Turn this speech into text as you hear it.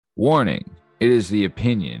Warning. It is the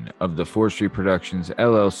opinion of the 4th Street Productions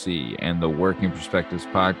LLC and the Working Perspectives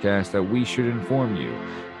podcast that we should inform you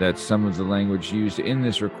that some of the language used in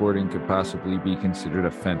this recording could possibly be considered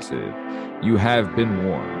offensive. You have been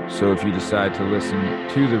warned, so if you decide to listen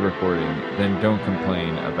to the recording, then don't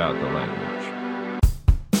complain about the language.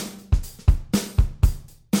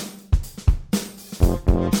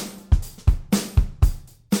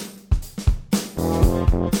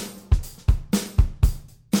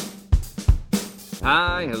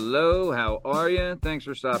 Hi, hello, how are you? Thanks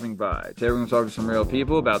for stopping by. Today we're going to talk to some real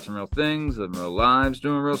people about some real things, living real lives,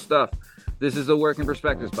 doing real stuff. This is the Working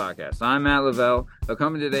Perspectives podcast. I'm Matt Lavelle,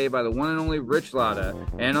 accompanied today by the one and only Rich Latta,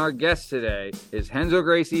 and our guest today is Renzo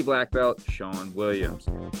Gracie black belt Sean Williams.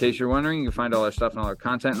 In case you're wondering, you can find all our stuff and all our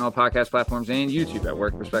content on all podcast platforms and YouTube at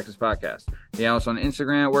Working Perspectives Podcast. You can also on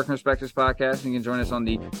Instagram at Working Perspectives Podcast, and you can join us on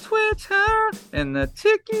the Twitter and the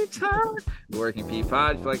TikTok. Working P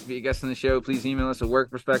Pod. If you'd like to be a guest on the show, please email us at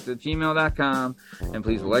workperspective@gmail.com, and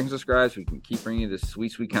please like and subscribe so we can keep bringing you this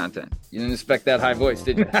sweet, sweet content. You didn't expect that high voice,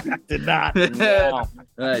 did you? Did not. No.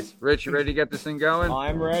 Nice. Rich, you ready to get this thing going?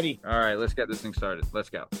 I'm ready. All right, let's get this thing started. Let's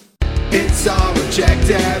go. It's our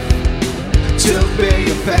objective to be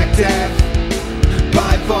effective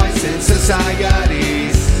by voicing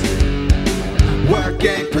societies.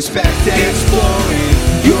 Working perspective, exploring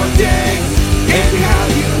your day and how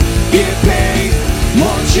you get paid.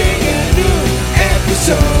 Launching a new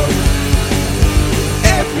episode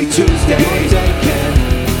every Tuesday. Your day can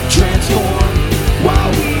transform while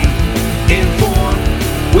we inform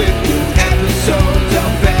with new episodes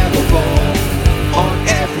available on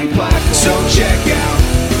every platform. So check out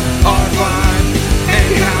our vibe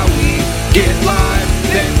and how we get live.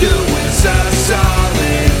 Then do us a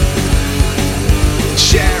solid.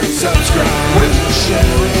 Share and subscribe. Would you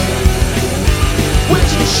share it? Would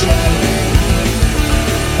you share it?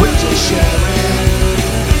 Would you share it?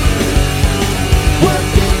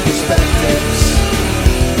 Working Perspectives.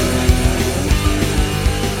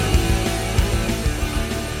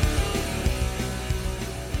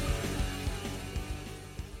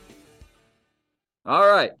 All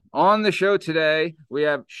right. On the show today, we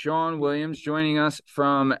have Sean Williams joining us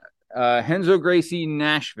from Renzo Gracie,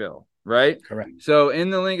 Nashville, right? Correct. So in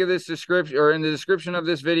the link of this description, or in the description of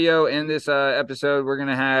this video and this episode, we're going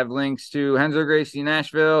to have links to Renzo Gracie,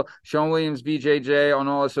 Nashville, Sean Williams, BJJ on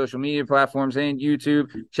all the social media platforms and YouTube.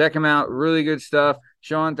 Check them out. Really good stuff.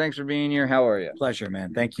 Sean, thanks for being here. How are you? Pleasure,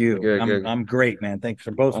 man. Thank you. Good. I'm great, man. Thanks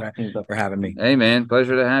for both for having me. Hey, man.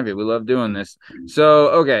 Pleasure to have you. We love doing this. So,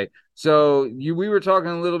 okay. So we were talking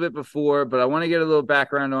a little bit before, but I want to get a little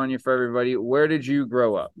background on you for everybody. Where did you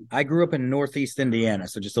grow up? I grew up in Northeast Indiana,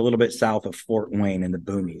 so just a little bit south of Fort Wayne in the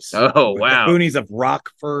boonies. Oh, wow. The boonies of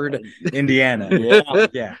Rockford, Indiana.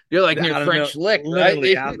 Yeah. You're like near Out of French the- Lick,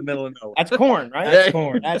 literally right? out in the middle of nowhere. That's corn, right? That's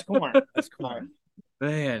corn. That's corn. That's corn.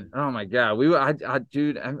 Man, oh my God.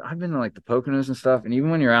 Dude, I've been to like the Poconos and stuff, and even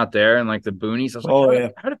when you're out there and like the boonies, I was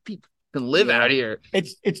like, how do people can live out here?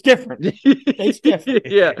 It's different. It's different.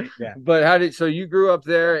 Yeah. Yeah. But so you grew up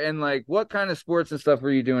there, and like what kind of sports and stuff were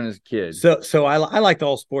you doing as a kid? So I liked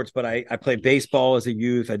all sports, but I played baseball as a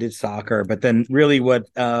youth. I did soccer, but then really what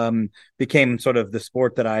became sort of the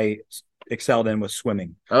sport that I excelled in was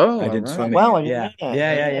swimming. Oh, I did all right. swimming. Well, I mean,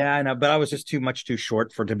 yeah. I know, but I was just too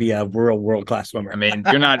short to be a real world-class swimmer. I mean,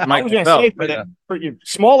 you're not I Michael was going to Phelps, say for your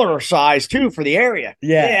smaller size too for the area.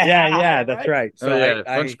 Yeah, that's right. So a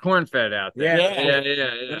I bunch of corn fed out there.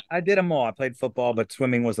 Yeah. I did them all. I played football, but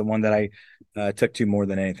swimming was the one that I took to more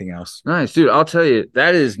than anything else. Nice, dude. I'll tell you,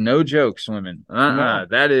 that is no joke, swimming. No.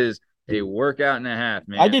 That is a workout and a half,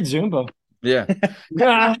 man. I did Zumba. Yeah.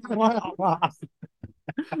 That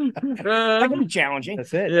can be challenging.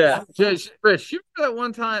 That's it. Yeah. Rich, you remember that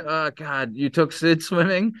one time? God, you took Sid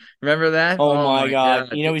swimming. Remember that? Oh, my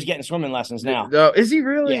God. You know he's getting swimming lessons now. Oh, is he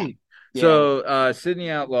really? Yeah. So Sydney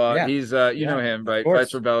Outlaw, Yeah. he's you know him, right? course.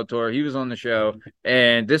 Fights for Bellator. He was on the show,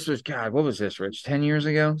 and this was what was this, Rich? 10 years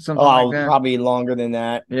ago, something Oh, like that. probably longer than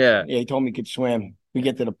that. Yeah. Yeah, he told me he could swim. We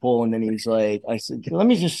get to the pool, and then he's like, I said, let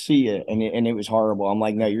me just see it. And it was horrible. I'm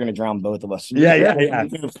like, no, you're going to drown both of us. Yeah.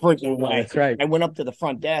 Freaking way. That's right. I went up to the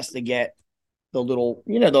front desk to get the little,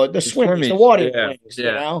 the swimmies, the swimmies. water Yeah, things,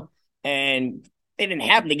 yeah. and they didn't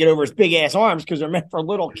happen to get over his big ass arms because they're meant for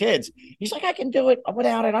little kids. He's like, I can do it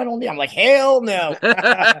without it. I don't need. I'm like, hell no.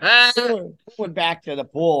 So we went back to the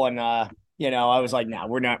pool, and I was like, no,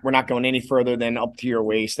 we're not going any further than up to your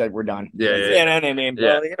waist. That we're done. Yeah. You know what I mean?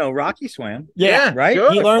 Yeah. Well, Rocky swam. Yeah, right?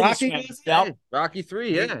 Sure. he learned Rocky to swim. does Yep. Rocky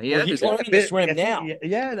 3, yeah. Well, he's learning to swim now.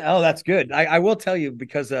 Yeah. Oh, that's good. I will tell you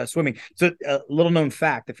because swimming. So a little known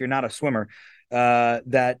fact, if you're not a swimmer,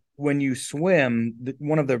 that when you swim,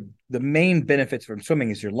 one of the main benefits from swimming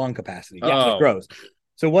is your lung capacity. Oh. It grows.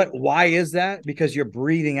 So why is that? Because you're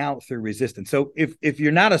breathing out through resistance. So if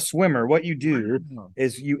you're not a swimmer, what you do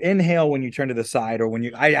is you inhale when you turn to the side, or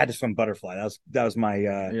when I had to swim butterfly. That was my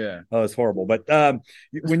that was horrible. But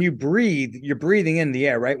when you breathe, you're breathing in the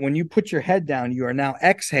air, right? When you put your head down, you are now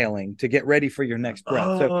exhaling to get ready for your next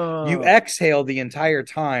breath. So you exhale the entire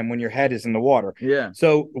time when your head is in the water. Yeah.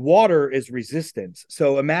 So water is resistance.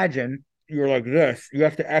 So imagine you're like this. You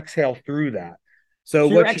have to exhale through that. So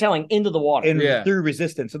you're exhaling into the water through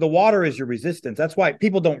resistance. So the water is your resistance. That's why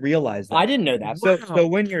people don't realize that. I didn't know that. So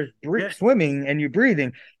when you're swimming and you're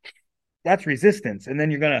breathing, that's resistance. And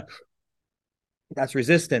then that's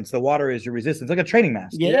resistance. The water is your resistance, like a training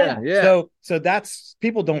mask. Yeah. So that's,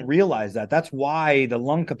 people don't realize that. That's why the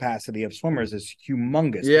lung capacity of swimmers is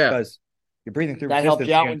humongous. Yeah. Because you're breathing through that resistance. helps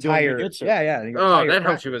you out when doing your jujitsu. That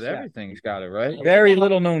helps you with everything. He's got it right. Very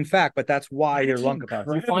little known fact, but that's why your lung capacity.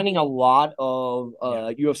 We're finding a lot of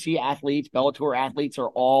UFC athletes, Bellator athletes are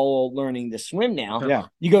all learning to swim now. Yeah.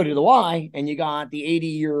 You go to the Y and you got the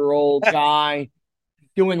 80-year-old guy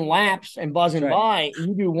doing laps and buzzing by.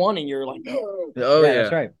 You do one and you're like,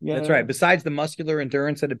 that's right. Yeah. That's right. Besides the muscular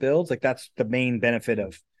endurance that it builds, like that's the main benefit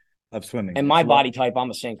of swimming. And my body type, I'm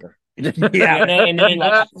a sinker. Yeah, and then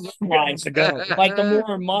like lines to go. Like the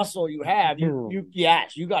more muscle you have, you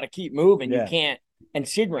got to keep moving. You can't. And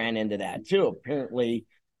Sid ran into that too. Apparently,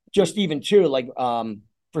 just even too, like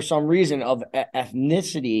for some reason of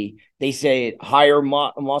ethnicity, they say higher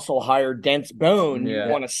muscle, higher dense bone. You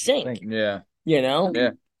want to sink. Yeah, you know.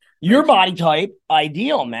 Yeah. Your body type,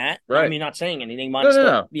 ideal, Matt. Right. I mean, not saying anything.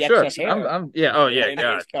 No. The Sure. excess hair. God. Got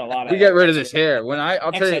a lot of We get rid of this hair.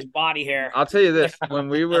 I'll tell you, body hair. I'll tell you this: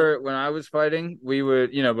 when I was fighting, we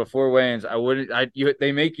would, before weigh-ins,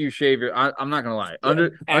 they make you shave your. I'm not gonna lie.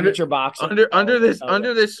 Amateur boxing. Under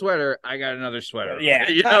this sweater, I got another sweater. Yeah,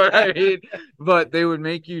 you know what I mean. But they would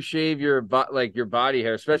make you shave your your body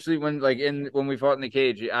hair, especially when we fought in the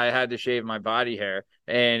cage. I had to shave my body hair,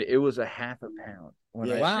 and it was a half a pound.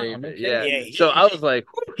 So I was like,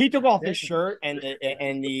 he took off his shirt, and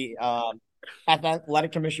the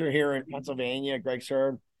athletic commissioner here in Pennsylvania, Greg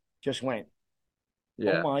Serb, just went,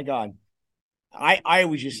 oh my God. I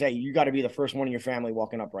always just say, you got to be the first one in your family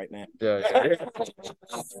walking upright, man. Yeah.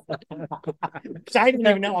 So I didn't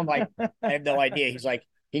even know. I'm like, I have no idea. He's like,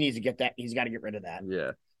 he needs to get that. He's got to get rid of that.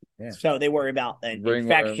 Yeah. So they worry about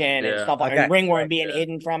infection and stuff like that. Ringworm being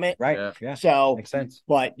hidden from it. Right. Yeah. So makes sense.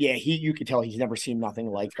 But yeah, you could tell he's never seen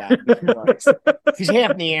nothing like that. He's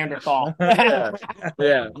half Neanderthal.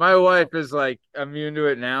 Yeah. My wife is like immune to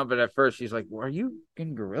it now, but at first she's like, "Are you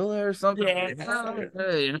in gorilla or something?" Yeah.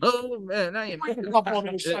 Man, now you a couple of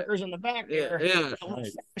those suckers in the back there.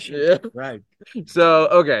 Yeah. Right. So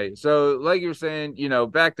okay. So like you were saying,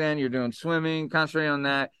 back then you're doing swimming, concentrating on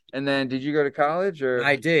that. And then did you go to college or?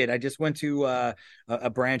 I did. I just went to a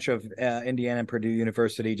branch of Indiana and Purdue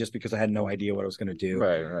University just because I had no idea what I was going to do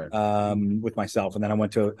with myself. And then I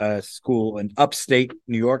went to a school in upstate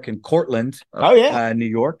New York in Cortland. New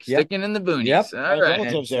York. Sticking in the boonies. Yep. All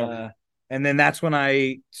right. And then that's when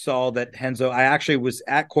I saw that Renzo, I actually was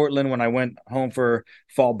at Cortland when I went home for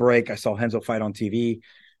fall break. I saw Renzo fight on TV.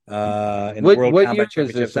 In the World Combat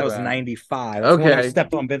Championships. That was 95. That's when I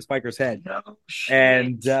stepped on Ben Spiker's head.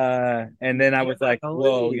 And then I was like,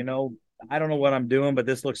 whoa, I don't know what I'm doing, but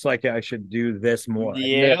this looks like I should do this more.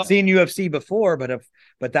 Yeah. I've seen UFC before,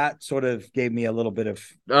 but that sort of gave me a little bit of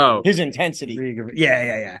his intensity.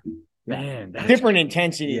 Yeah. Man, different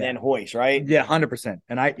intensity than Royce, right? Yeah, 100%.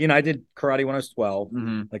 And I did karate when I was 12,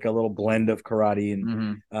 like a little blend of karate,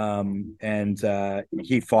 and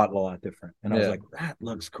he fought a lot different. And I was like, that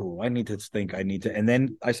looks cool. I need to. And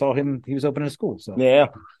then I saw him; he was opening a school. So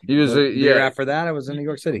he was a year after that. I was in New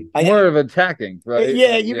York City. More of attacking, right?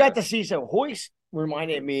 Yeah, you got to see. So Royce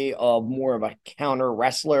reminded me of more of a counter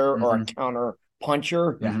wrestler or a counter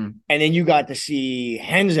puncher, and then you got to see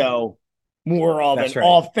Renzo. More of an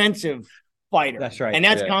offensive fighter. That's right. And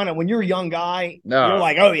that's kind of when you're a young guy, you're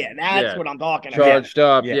like, oh yeah, that's what I'm talking about. Charged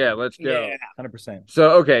up. Yeah, let's go. Yeah. 100%.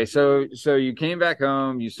 So okay, so you came back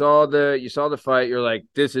home, you saw the fight, you're like,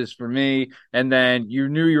 this is for me. And then you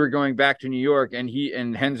knew you were going back to New York, and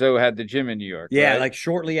Renzo had the gym in New York. Yeah, right? like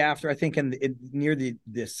shortly after, I think near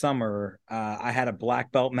the summer, I had a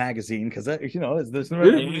black belt magazine because there's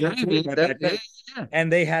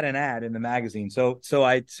and they had an ad in the magazine. So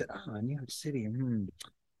I said, New York City.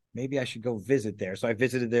 maybe I should go visit there. So I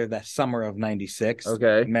visited there that summer of '96.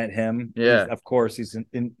 Okay. Met him. Yeah. Of course, he's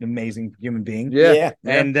an amazing human being. Yeah.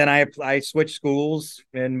 And then I switched schools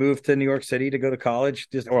and moved to New York City to go to college,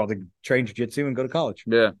 to train jiu-jitsu and go to college.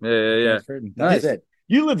 Yeah. That's Nice. it.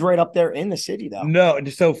 You lived right up there in the city, though. No,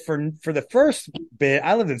 so for the first bit,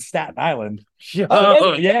 I lived in Staten Island.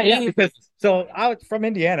 Oh, Yeah. Because so I was from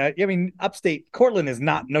Indiana. I mean, upstate Cortland is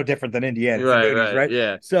no different than Indiana. Right.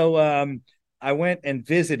 Yeah. So I went and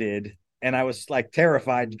visited, and I was like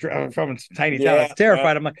terrified from a tiny town. I was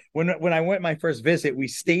terrified. I'm like, when I went my first visit, we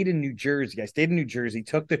stayed in New Jersey. I stayed in New Jersey,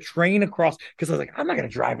 took the train across because I was like, I'm not going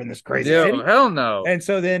to drive in this crazy city. Hell no. And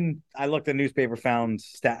so then I looked at the newspaper, found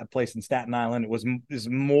a place in Staten Island. It is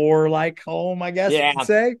more like home, I guess you could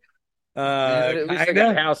say. At least like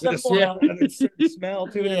a house with a smell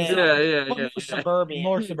to it. Yeah. More So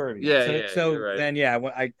suburban. so right. then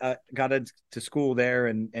I got into school there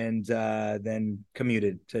and then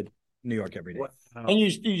commuted to New York every day. And you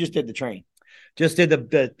just did the train. Just did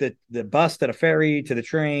the bus to the ferry to the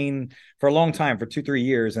train for a long time, for 2-3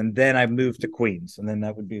 years, and then I moved to Queens, and then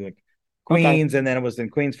that would be like Queens, and then it was in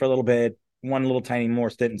Queens for a little bit, one little tiny more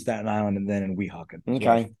stint in Staten Island, and then in Weehawken.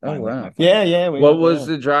 Okay. Oh wow. Yeah. What was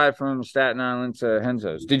the drive from Staten Island to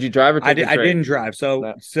Henzo's? Did you drive or I didn't drive.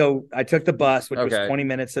 So I took the bus, which was Okay. 20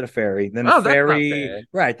 minutes to the ferry. Then the Oh, that's not ferry, bad.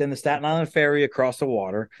 right? Then the Staten Island ferry across the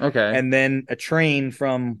water, Okay. and then a train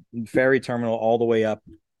from ferry terminal all the way up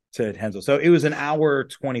to Henzo. So it was an hour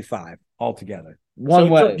 25 altogether. One It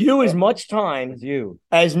way. took you as much time As you,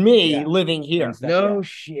 as me Yeah. living here. No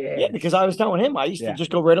shit. Yeah, because I was telling him I used to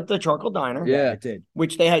just go right up to the Charcoal Diner. Yeah. I did.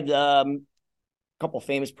 Which they had a couple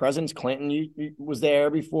famous presidents. Clinton was there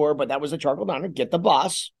before, but that was a Charcoal Diner. Get the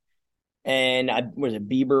bus, and was it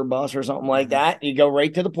Bieber bus or something like that? You go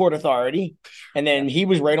right to the Port Authority, and then he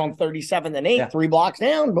was right on 37th and 8th, 3 blocks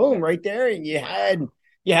down. Boom, right there, and you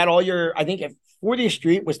had all your. I think if 40th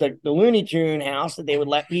Street was the Looney Tune house that they would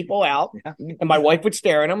let people out, and my wife would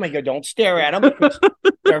stare at them. I go, "Don't stare at them because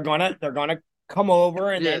they're gonna come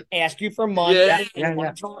over and then ask you for money." Yeah.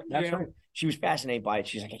 That's right. She was fascinated by it.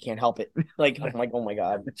 She's like, I can't help it. Like, I'm like, oh my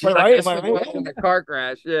God. She's Am I like, right? this Am I was right? in the car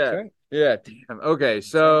crash. Yeah. Sure. Yeah. Damn. Okay.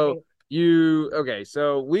 So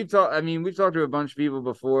we've talked to a bunch of people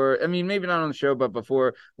before. I mean, maybe not on the show, but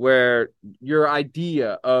before, where your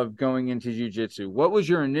idea of going into jiu-jitsu, what was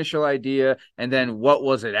your initial idea? And then what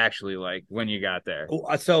was it actually like when you got there?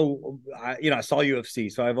 So I saw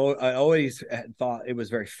UFC. So I always thought it was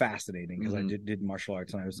very fascinating because I did martial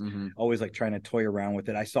arts, and I was always like trying to toy around with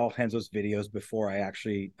it. I saw Henzo's videos before I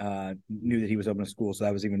actually knew that he was opening a school. So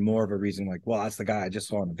that was even more of a reason, like, well, that's the guy I just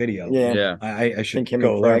saw in the video. Yeah. I should Think him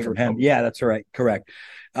go and learn Craig from or him. something. Yeah, that's right. Correct.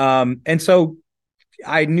 And so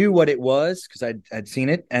I knew what it was because I'd seen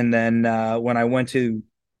it. And then when I went to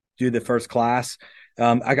do the first class,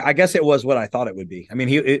 I guess it was what I thought it would be. I mean,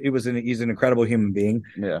 he's an incredible human being.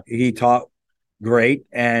 Yeah. He taught great,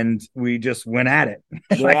 and we just went at it.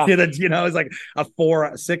 Yeah. It was like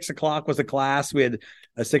 6 o'clock was a class. We had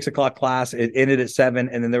a 6 o'clock class. It ended at 7,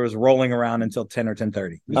 and then there was rolling around until 10 or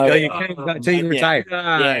 10:30 until you retired.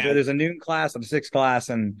 Yeah. So there's a noon class and a 6 class,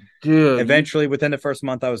 and Dude. eventually within the first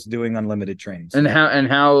month I was doing unlimited trainings. And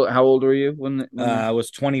how old were you when I was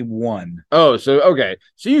 21. Oh, so okay.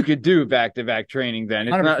 So you could do back-to-back training then.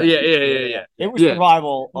 It's not 100%. yeah. It was Yeah.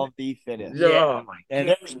 survival of the fittest. Yeah. Oh my And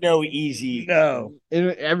There was no easy. no.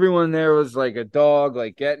 everyone there was like a dog,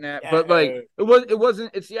 like getting at, but like it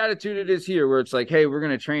wasn't. It's the attitude it is here, where it's like, hey, we're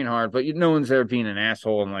gonna train hard, but no one's there being an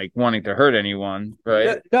asshole and like wanting to hurt anyone,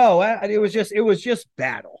 right? No, it was just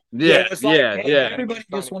battle. Yeah, It was like, yeah, hey, yeah. Everybody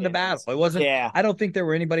just won the battle. It wasn't. Yeah. I don't think there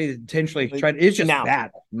were anybody that intentionally tried. It's just No.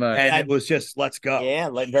 battle, But- and it was just let's go. Yeah,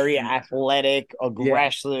 like very athletic,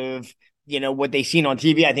 aggressive. You know, what they seen on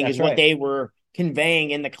TV, I think, That's is what right. they were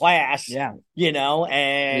conveying in the class. Yeah.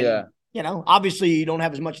 And Yeah. Obviously you don't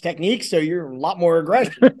have as much technique, so you're a lot more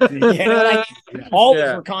aggressive. All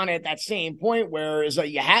Yeah. were kind of at that same point where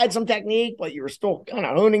you had some technique, but you were still kind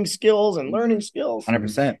of honing skills and learning skills.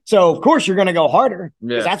 100%. So of course you're going to go harder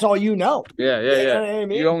because Yeah. that's all you know. Yeah. You know what I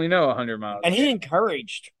mean? You only know 100 miles. And he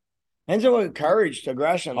encouraged. Enzo encouraged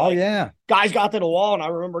aggression. Oh Like, yeah. guys got to the wall, and I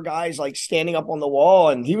remember guys like standing up on the wall,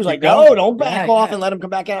 and he was like, Keep going. "No, don't back Yeah, off yeah. and let him come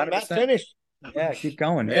back out and 100%. finish." Yeah. Keep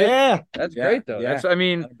going. Yeah, That's Yeah, great though. yeah. That's, I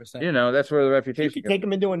mean, 100%. that's where the you reputation could goes. take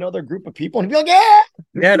him into another group of people and be like, "Yeah,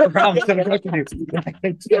 Yeah, no problem. Somebody coaching you.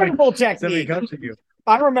 beautiful Somebody technique." coaching you.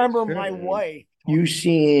 I remember Sure. my wife. You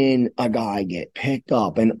seen a guy get picked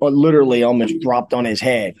up and literally almost dropped on his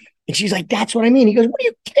head. And she's like, "That's what I mean." He goes, "What are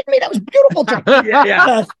you kidding me? That was beautiful."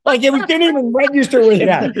 Yeah. Like it didn't even register with him.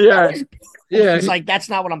 Yeah. Yeah. Yeah. It's like, that's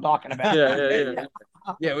not what I'm talking about. Yeah.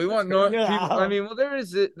 Yeah, we want Yeah. people. I mean, well, there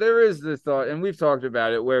is the thought, and we've talked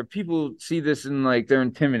about it, where people see this and like they're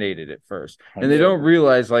intimidated at first, and they don't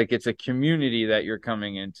realize like it's a community that you're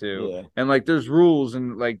coming into, Yeah. and like there's rules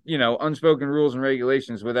and like unspoken rules and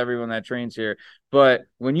regulations with everyone that trains here. But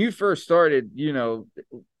when you first started,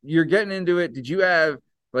 you're getting into it. Did you have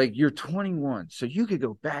like you're 21, so you could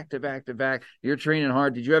go back to back to back. You're training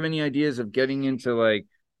hard. Did you have any ideas of getting into like?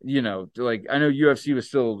 Like I know UFC was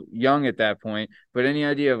still young at that point, but any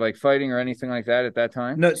idea of like fighting or anything like that at that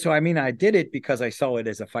time? No, so I mean, I did it because I saw it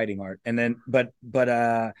as a fighting art, and then, but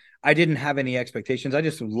I didn't have any expectations.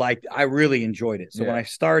 I really enjoyed it. So when I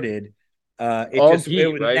started, it All just gi,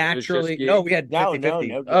 it was right? It was naturally. just gi? No, we had No, 50-50.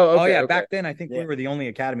 no. Oh, okay, Oh yeah, okay. back then I think Yeah. we were the only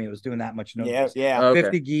academy that was doing that much. No, Yeah. Okay.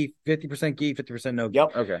 50 gi, 50% gi, 50% no gi.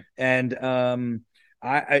 Yep. Okay. And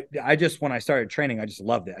I just when I started training, I just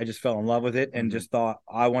loved it. I just fell in love with it and just thought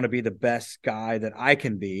I want to be the best guy that I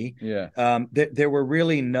can be. Yeah. There were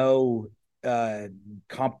really no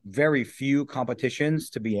very few competitions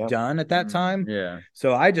to be done at that time. Yeah.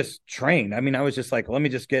 So I just trained. I mean, I was just like, let me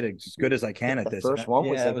just get as good as I can at The this. first one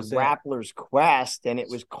was Yeah, like it was Grappler's Quest, and it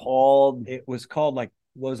was called like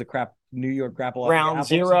what was the crap? New York Grapple Ground Apple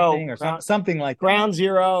Zero something, or something like that. Ground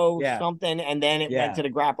Zero Yeah. something, and then it Yeah. went to the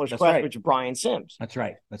Grappler's That's Quest, right. which is Brian Sims, That's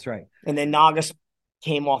right. That's right. and then Nagas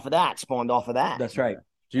came off of that, spawned off of that. That's right.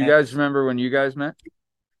 Do you guys remember when you guys met?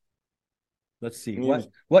 Let's see. Yeah.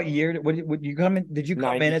 What year would you come in? Did you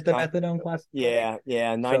come in at the 90 methadone class? Yeah,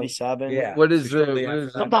 97. Yeah. What is the Shortly what after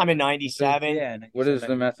is that. Sometime in 97. Yeah. what is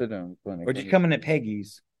the 97. methadone clinic? Or did you come in at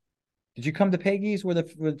Peggy's? Did you come to Peggy's where No.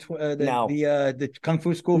 the Kung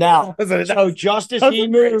Fu school? No. Was it- So just as That's he a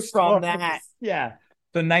great moved from story. that, Yeah.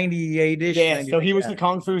 So 98-ish. yeah, so he was the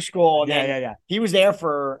Kung Fu school, and Yeah, then yeah, yeah. he was there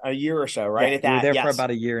for a year or so, right? Yeah, at that, you were there yes. for about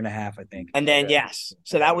a year and a half, I think. And then Okay. yes,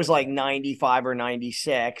 so that was like 95 or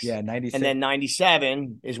 96. Yeah, 96. And then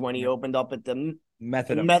 97 is when he opened up at the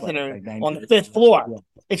methadone, Methadone like on the 5th floor. Yeah.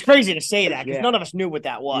 It's crazy to say that because Yeah. none of us knew what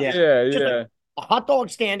that was. Yeah. Yeah, Just yeah. A hot dog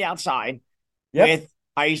stand outside Yep. with.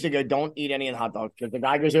 I used to go, don't eat any of the hot dogs because the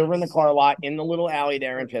guy goes over in the car lot in the little alley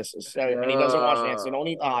there and pisses. So and he doesn't wash his hands, so don't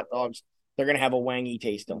eat the hot dogs. They're gonna have a wangy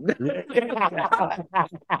taste to them.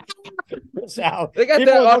 So They got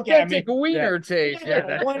people that look at me. authentic wiener taste. Yeah,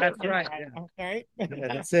 that's right. Okay. Yeah,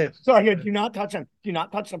 that's it. So I go, do not touch them. Do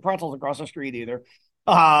not touch the pretzels across the street either.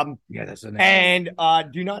 Yeah, that's the next.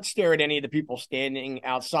 And do not stare at any of the people standing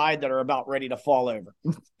outside that are about ready to fall over.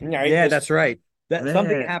 Right? Yeah, that's right. That Man.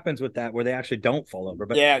 something happens with that where they actually don't fall over.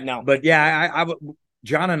 But yeah, no. But yeah,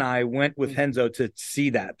 John and I went with Henzo to see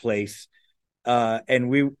that place,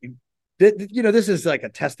 and this is like a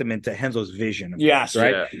testament to Henzo's vision. Yes.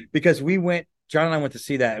 right. Yeah. Because John and I went to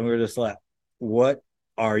see that, and we were just like, "What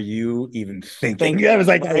are you even thinking?" Yeah, it was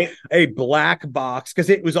like Right. a black box because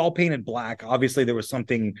it was all painted black. Obviously, there was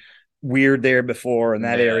something weird there before in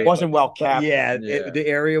that Yeah. area. It wasn't well kept. Yeah, Yeah. the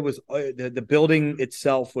area was the building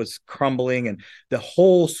itself was crumbling, and the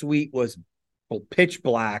whole suite was pitch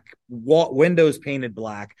black, windows painted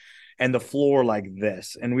black, and the floor like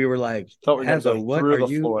this. And we were like, Thought we were gonna Enzo, go what through are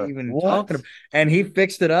the you floor. even What? talking about? And he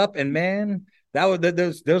fixed it up, and man,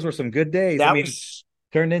 those were some good days. That I mean, was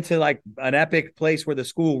turned into like an epic place where the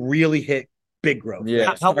school really hit big growth.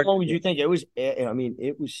 Yeah. how long would you think it was? I mean,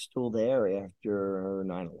 it was still there after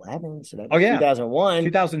 9/11. So that Oh, yeah. 2001.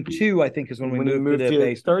 2002, I think, is when we when you moved to the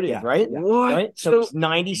base 30th, Yeah. right? Yeah. What? Right. So it's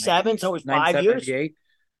 97. So it was 5 years, 1998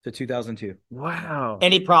 to 2002. Wow.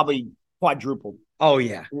 and he probably quadrupled. Oh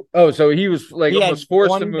yeah, Oh, so he was like He had almost forced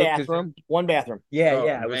to one move. 'cause- bathroom. One bathroom. yeah, Oh,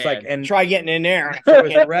 yeah. It was man. like, and Try getting in there. there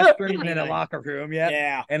was a restroom and a locker room. Yeah.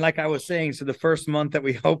 Yeah. And like I was saying, so the first month that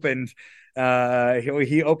we opened,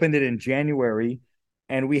 he opened it in January,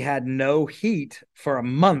 and we had no heat for a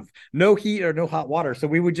month, no heat or no hot water. So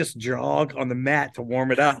we would just jog on the mat to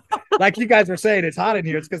warm it up. Like you guys were saying, it's hot in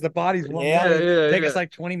here. It's because the body's warm. Yeah, up. Take yeah. us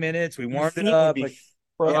like 20 minutes. We Your warmed feet it would up. be Like,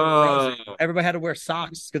 frozen. Oh. everybody had to wear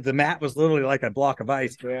socks because the mat was literally like a block of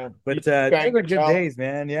ice. Yeah. But they drank were good yourself. days,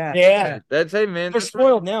 man. Yeah. Yeah. That's hey man. They're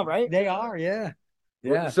spoiled now, right? They are. Yeah.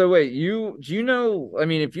 Yeah. So wait, do you know? I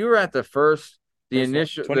mean, if you were at the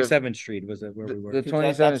initial 27th Street was where we were. the That's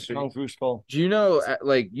 27th Street, Kung Fu School. do you know?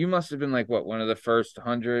 Like, you must have been like what, one of the first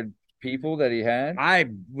 100 people that he had? I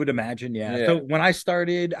would imagine, yeah. Yeah. So when I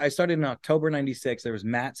started in October '96. There was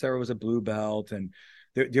Matt Serra was a blue belt, and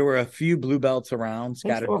there were a few blue belts around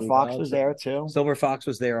scattered. Silver blue Fox belts. was there too. Silver Fox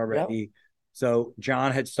was there already. So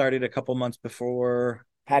John had started a couple months before.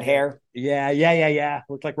 Had hair. Yeah.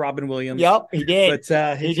 Looked like Robin Williams. Yep, he did.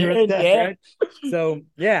 But He did, yeah. right? So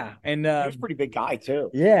yeah, and He was a pretty big guy too.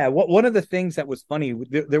 yeah, one of the things that was funny,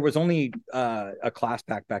 there was only a class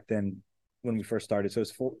pack back then when we first started. So it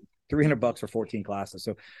was $300 for 14 classes.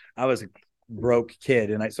 So I was a broke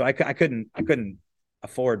kid, and I couldn't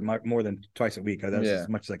afford more than twice a week. That was as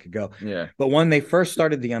much as I could go. Yeah. But when they first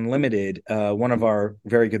started the Unlimited, one of our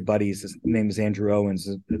very good buddies, his name is Andrew Owens,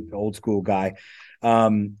 an old school guy,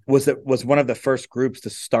 was one of the first groups to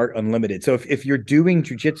start Unlimited. So if you're doing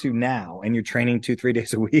jujitsu now and you're training 2-3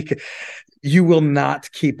 days a week, you will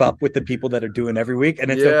not keep up with the people that are doing every week, and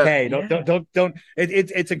it's okay. Don't.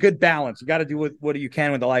 It's a good balance. You got to do what you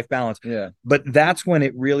can with the life balance. Yeah. But that's when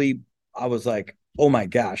it really, I was like, oh my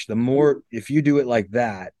gosh, the more, if you do it like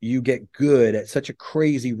that, you get good at such a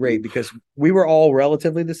crazy rate, because we were all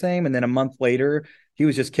relatively the same. And then a month later, he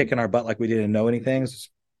was just kicking our butt like we didn't know anything. It's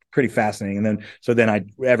pretty fascinating. And then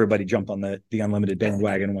everybody jumped on the Unlimited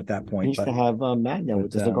bandwagon at that point. He used to have Magno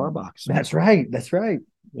with the cigar box. That's right.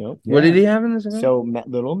 Yep. What did he have in this? So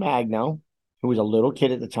little Magno, who was a little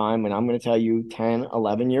kid at the time, and I'm going to tell you 10,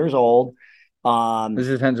 11 years old. This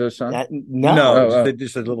is Henzo's son? No,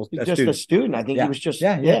 just a little a student. I think he was just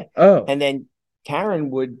Oh, and then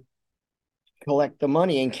Karen would collect the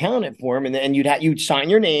money and count it for him, and then you'd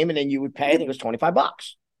sign your name, and then you would pay. I think it was $25.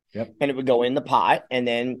 Yep. And it would go in the pot, and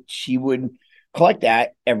then she would collect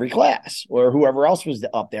that every class, or whoever else was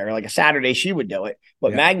up there. Like a Saturday, she would do it.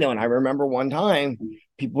 But Magno, and I remember one time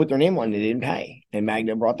people put their name on it, they didn't pay, and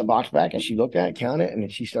Magno brought the box back, and she looked at it, counted it, and then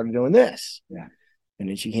she started doing this. Yeah. And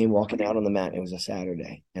then she came walking out on the mat, and it was a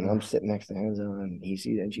Saturday. And I'm sitting next to Enzo, and he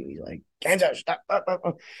sees it, and he's like, Enzo, stop.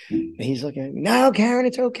 And he's looking at me, no, Karen,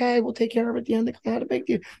 it's okay. We'll take care of it at the end of the class. Not a big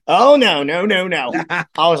deal. Oh, no.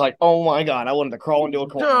 I was like, oh, my God. I wanted to crawl into a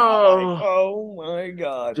corner. Oh, my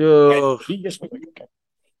God. And she just went, okay.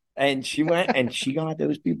 And she went, and she got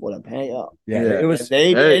those people to pay up. Yeah. It was,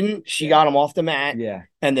 they didn't. She got them off the mat. Yeah.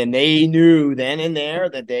 And then they knew then and there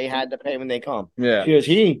that they had to pay when they come. Yeah. Because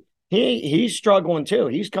he's struggling too.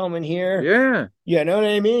 He's coming here. Yeah. You know what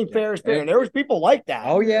I mean? Fair is fair. And there was people like that.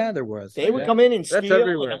 Oh yeah, there was. They would come in and steal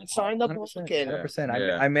everywhere. and sign the book. 100%.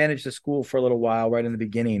 Yeah. I managed a school for a little while right in the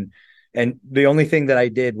beginning, and the only thing that I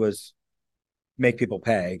did was make people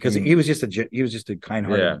pay, because he was just a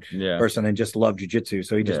kind-hearted person and just loved jiu-jitsu.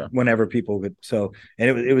 So he just whenever people would and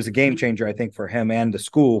it was a game changer, I think, for him and the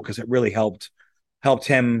school, because it really helped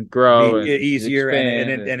him grow easier and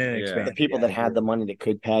expand. The people that had the money that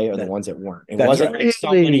could pay are the ones that weren't. It That's wasn't right. like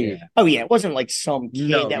somebody. Oh yeah, it wasn't like some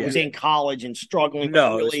kid that was in college and struggling.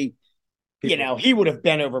 No, really. He would have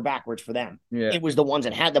bent over backwards for them. Yeah. It was the ones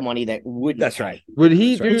that had the money that wouldn't. That's right. Would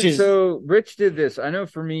he That's do so? Rich did this. I know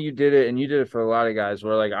for me, you did it, and you did it for a lot of guys.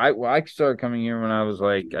 Where like I started coming here when I was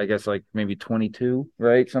like, I guess like maybe 22,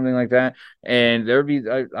 right, something like that. And there would be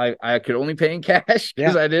I could only pay in cash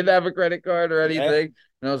because I didn't have a credit card or anything. Yeah.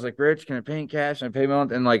 And I was like, Rich, can I pay in cash? And I pay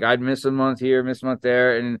month, and like I'd miss a month here, miss a month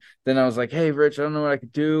there, and then I was like, hey, Rich, I don't know what I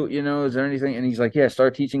could do. Is there anything? And he's like, yeah,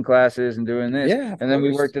 start teaching classes and doing this. Yeah, and then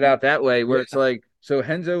we worked it out that way, where it's like. So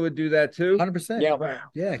Henzo would do that too? 100%. Yeah.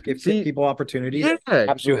 Yeah. Give people opportunities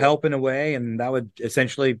to help in a way, and that would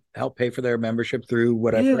essentially help pay for their membership through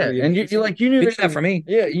whatever. Yeah. And you knew that for me.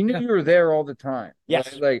 Yeah. You knew you were there all the time.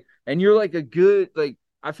 Yes. Right? Like, and you're like a good, like,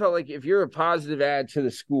 I felt like if you're a positive add to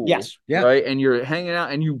the school, right, and you're hanging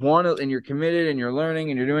out and you want to, and you're committed and you're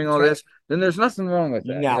learning and you're doing all this, then there's nothing wrong with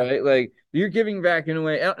that, right? Like you're giving back in a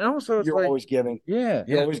way, and also it's you're always giving,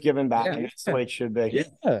 you're always giving back, and that's the way it should be.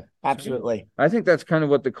 Yeah, absolutely. I think that's kind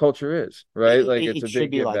of what the culture is, right? Like it's a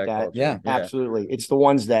big give back culture. Yeah, absolutely. It's the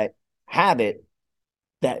ones that have it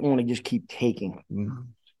that want to just keep taking. Mm-hmm.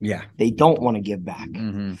 Yeah. They don't want to give back.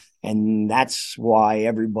 Mm-hmm. And that's why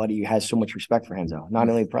everybody has so much respect for Henzo. Not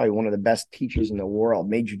only probably one of the best teachers in the world,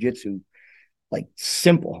 made jiu-jitsu like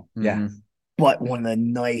simple. Yeah. But one of the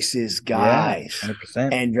nicest guys.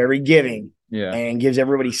 100%. And very giving. Yeah. And gives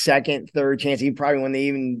everybody second, third chance. He probably when they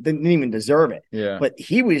didn't even deserve it. Yeah. But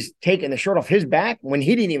he was taking the shirt off his back when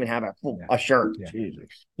he didn't even have a shirt. Yeah.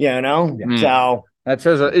 Jesus. So that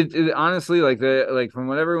says it honestly, like from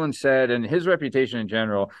what everyone said and his reputation in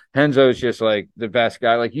general, Henzo is just like the best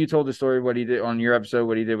guy. Like you told the story of what he did on your episode,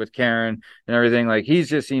 what he did with Karen and everything. Like he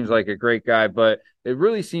just seems like a great guy, but it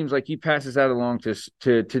really seems like he passes that along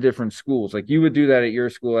to different schools. Like you would do that at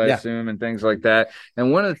your school, I assume, and things like that.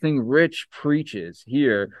 And one of the things Rich preaches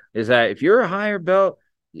here is that if you're a higher belt,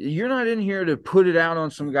 you're not in here to put it out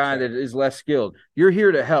on some guy that is less skilled. You're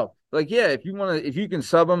here to help. Like, yeah, if you can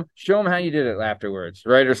sub them, show them how you did it afterwards,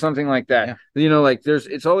 right? Or something like that. Yeah. Like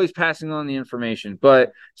it's always passing on the information.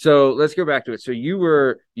 But so let's go back to it. So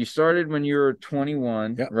you started when you were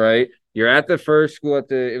 21, right? You're at the first school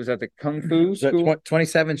it was at the Kung Fu school?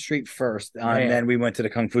 27th Street first. And then we went to the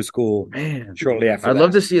Kung Fu school shortly after I'd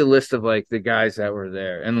love to see a list of like the guys that were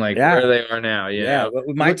there and like where they are now. Yeah.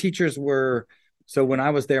 My teachers were so when I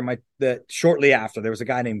was there, shortly after there was a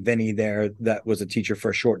guy named Vinny there that was a teacher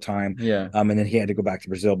for a short time. Yeah. And then he had to go back to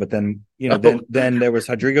Brazil. But then, then there was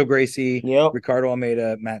Rodrigo Gracie, Yep. Ricardo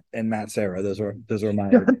Almeida, Matt Serra. Those were my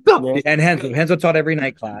Yeah. and Henzo taught every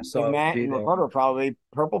night class. So Matt and Ricardo are probably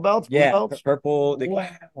purple belts, blue yeah, belts. purple. Wow.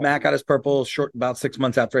 Matt got his purple about 6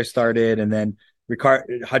 months after I started, and then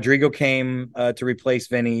Rodrigo came to replace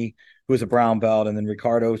Vinny, who was a brown belt, and then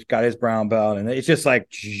Ricardo got his brown belt, and it's just like,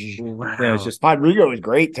 it's just Rodrigo was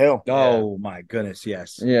great too. oh my goodness,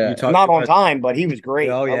 yes, Yeah. Not on time, but he was great.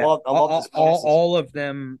 Oh yeah, I love his classes. all of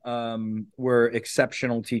them were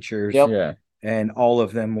exceptional teachers. Yep. Yeah. And all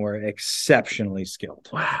of them were exceptionally skilled.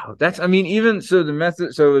 Wow. Even so the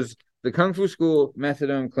method, so it was the Kung Fu School,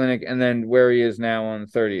 Methadone Clinic, and then where he is now on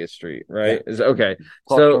 30th Street, right? Yeah. Is okay.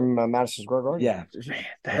 So from Madison Square Garden. Yeah.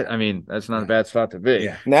 That's not a bad spot to be.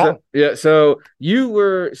 Yeah. Now, So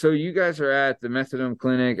you guys are at the Methadone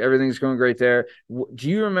Clinic. Everything's going great there. Do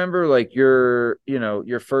you remember like your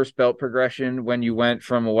first belt progression when you went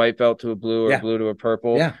from a white belt to a blue or blue to a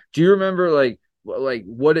purple? Yeah. Do you remember like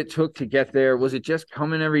what it took to get there? Was it just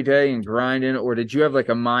coming every day and grinding, or did you have like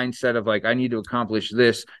a mindset of like, I need to accomplish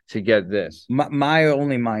this to get this? My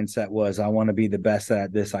only mindset was I want to be the best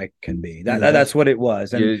at this I can be. That's what it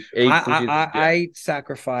was. And I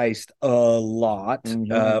sacrificed a lot,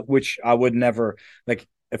 which I would never like.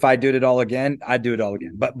 If I did it all again, I'd do it all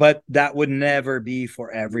again. But that would never be for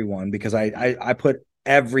everyone, because I put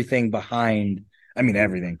everything behind. I mean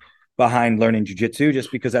everything. Behind learning jiu-jitsu,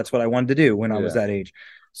 just because that's what I wanted to do when I was that age.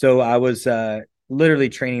 So I was literally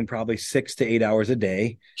training probably 6 to 8 hours a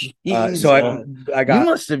day. So I got. You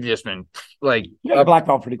must have just been like a black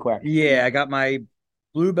belt pretty quick. Yeah, I got my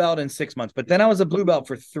blue belt in 6 months, but then I was a blue belt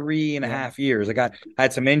for 3.5 years. I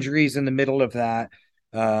had some injuries in the middle of that,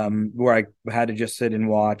 where I had to just sit and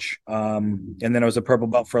watch. And then I was a purple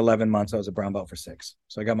belt for 11 months. I was a brown belt for 6.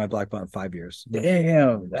 So I got my black belt in 5 years.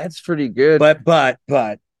 Damn, that's pretty good.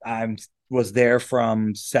 But I was there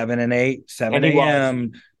from 7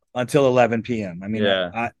 a.m. until 11 p.m. I mean,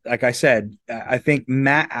 like I said, I think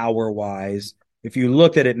mat hour wise, if you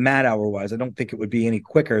looked at it mat hour wise, I don't think it would be any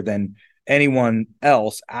quicker than anyone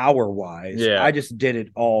else hour wise. Yeah. I just did it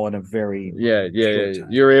all in a very time.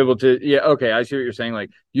 You're able to okay, I see what you're saying. Like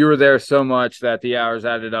you were there so much that the hours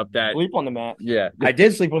added up that sleep on the mat. Yeah. I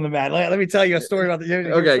did sleep on the mat. Let me tell you a story about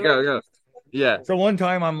the okay, go. Yeah. So one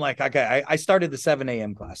time I'm like, okay, I started the 7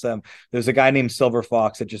 a.m. class. There's a guy named Silver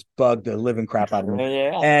Fox that just bugged the living crap out of me.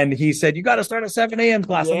 Yeah. And he said, you got to start a 7 a.m.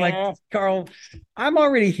 class. Yeah. I'm like, Carl, I'm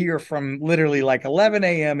already here from literally like 11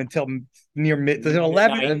 a.m. until near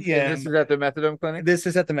 11 p.m. This is at the Methadone Clinic? This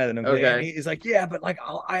is at the Methadone Clinic. Okay. He's like, yeah, but like,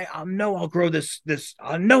 I'll know I'll grow this.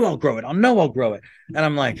 I'll know I'll grow it. And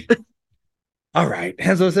I'm like, all right.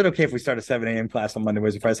 And so I said, okay, if we start a 7 a.m. class on Monday,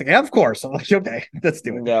 Wednesday, Friday, like, yeah, of course. I'm like, okay, let's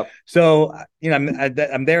do it. Yeah. So,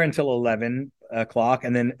 I'm there until 11 o'clock.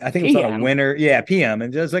 And then I think it was on a winter. Yeah, PM.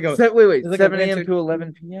 And just like, wait, like 7 a.m. to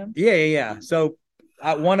 11 p.m.? Yeah. So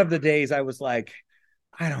one of the days I was like,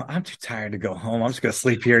 I'm too tired to go home. I'm just going to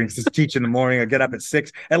sleep here and just teach in the morning. I get up at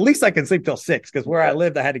 6. At least I can sleep till 6, because where I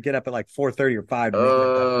lived, I had to get up at like 4:30 or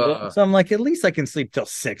 5. So I'm like, at least I can sleep till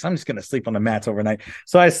 6. I'm just going to sleep on the mats overnight.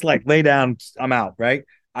 So I just like lay down. I'm out. Right.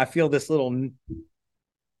 I feel this little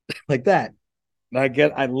like that.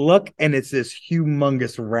 I look, and it's this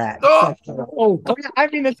humongous rat. Oh, I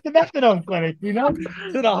mean, it's the Methadone Clinic,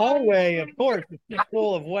 to the hallway, of course, it's just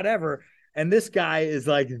full of whatever. And this guy is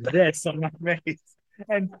like this on my face.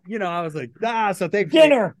 And I was like, so thankfully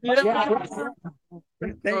Dinner.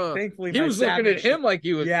 Thankfully, he was looking at him like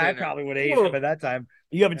he was. Yeah, dinner. I probably would have ate him at that time.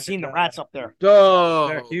 You haven't seen the rats up there.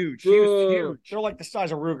 They're huge. He was huge. They're like the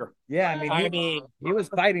size of Ruger. Yeah, I mean, he was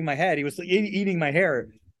biting my head. He was eating my hair.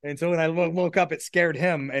 And so when I woke up, it scared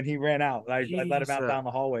him, and he ran out. I let him out down the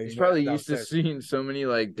hallway. He's probably used to seeing so many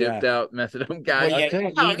like dipped out methadone guys. Well,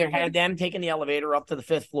 you either had them taking the elevator up to the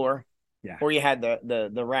 5th floor, or you had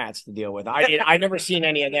the rats to deal with. I never seen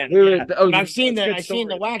any of them. I've seen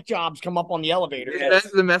the whack jobs come up on the elevator.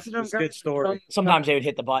 That's the methadone. Good story. Sometimes they would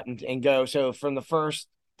hit the button and go. So from the 1st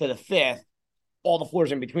to the 5th, all the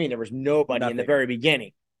floors in between, there was nobody in the very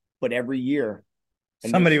beginning. But every year,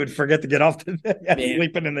 somebody would forget to get off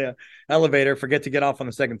sleeping in the elevator, forget to get off on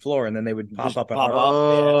the 2nd floor, and then they would pop up.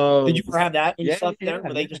 Yeah. Did you ever have that when you slept there,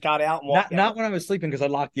 where they just got out and walked not when I was sleeping, because I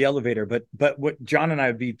locked the elevator, but what John and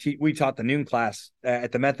I we taught the noon class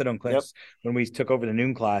at the Methadone class when we took over the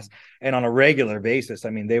noon class, and on a regular basis, I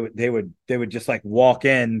mean, they would just like walk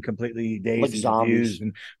in completely dazed like and zombies, confused,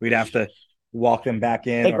 and we'd have to walk them back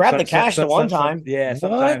in. They grabbed the cash the one time. Yeah,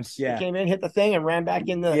 sometimes. Yeah, they came in, hit the thing, and ran back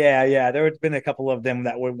in the. Yeah. There had been a couple of them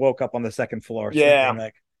that woke up on the 2nd floor. Yeah,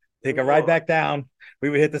 like take a ride back down. We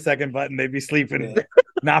would hit the second button. They'd be sleeping,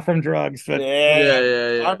 not from drugs, but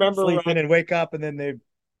I remember sleeping and wake up, and then they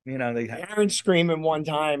Aaron screaming one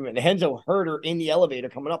time, and Henzo heard her in the elevator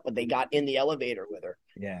coming up, but they got in the elevator with her.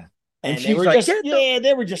 Yeah. And she's they were like, just,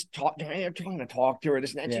 they were just talking to talk to her.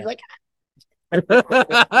 This and that. Yeah. She's like,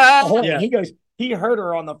 oh, Yeah. He goes, he heard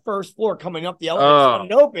her on the first floor coming up the elevator,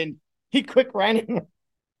 it open. He quick ran in,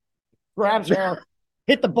 grabs her,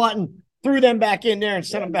 hit the button, threw them back in there, and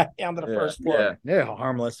sent them back down to the first floor. They're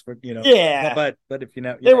harmless, but Yeah. But if you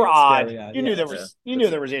know, They were odd. scary, You knew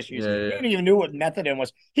there was issues. You didn't even know what methadone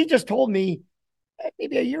was. He just told me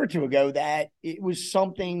maybe a year or two ago that it was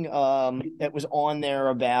something that was on there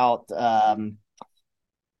about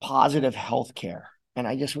positive health care. And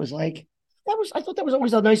I just was like, I thought that was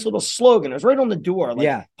always a nice little slogan. It was right on the door,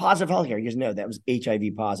 like positive health care. He goes, no, that was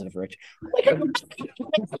HIV positive, Rich.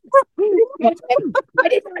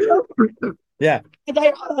 Yeah.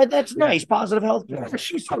 That's nice. Positive health care.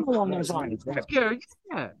 She's something along those lines.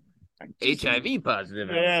 Yeah. HIV positive.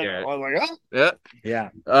 Yeah. I was like, oh. Yeah.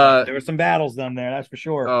 Yeah. There were some battles done there, that's for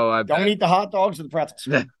sure. Oh, I don't eat the hot dogs or the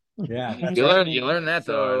pretzels. Yeah. You learn that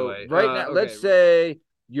though. Right now, let's say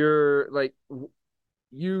you're like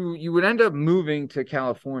you would end up moving to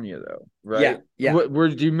California though, right? Yeah. Where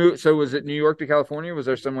did you move? So was it New York to California? Was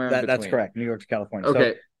there somewhere in between? That's correct. New York to California.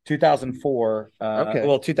 Okay. So 2004. Okay.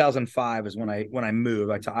 Well, 2005 is when I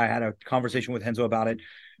moved. I had a conversation with Henzo about it.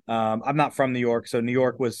 I'm not from New York, so New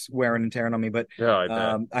York was wearing and tearing on me. But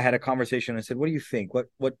I had a conversation. I said, "What do you think? What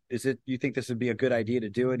is it? You think this would be a good idea to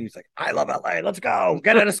do it?" And he's like, "I love LA. Let's go.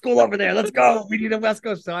 Get out of school over there. Let's go. We need a West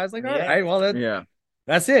Coast." So I was like, "All right, well,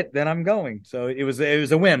 that's it. Then I'm going." So it was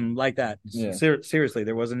a whim like that. Yeah. Seriously,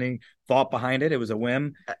 there wasn't any thought behind it. It was a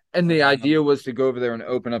whim. And the idea was to go over there and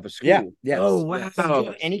open up a school. Yeah. Yes. Oh wow! Did you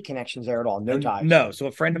have any connections there at all? No ties. No. So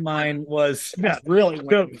a friend of mine was really.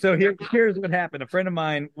 So here's what happened. A friend of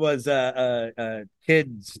mine was a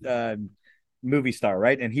kid's movie star,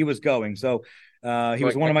 right? And he was going. So he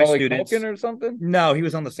was one of my students or something. No, he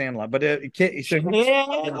was on the Sandlot, but I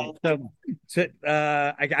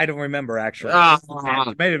don't remember actually.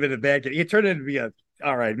 It may have been a bad kid. He turned into be a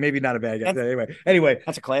all right, maybe not a bad guy. Anyway,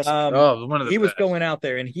 that's a classic. One of the he was going out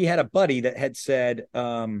there, and he had a buddy that had said,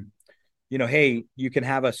 hey, you can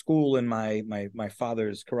have a school in my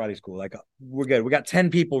father's karate school. Like, we're good. We got 10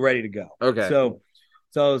 people ready to go. Okay. So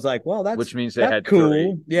I was like, well, which means they had cool.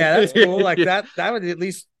 3. Yeah, that's cool. Like that would at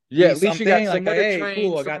least. Yeah, at least you got like, somewhere to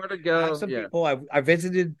train, cool. somewhere to go. Some people. I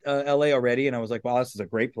visited LA already, and I was like, "Wow, this is a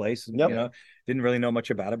great place." And, didn't really know much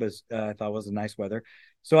about it, but I thought it was a nice weather.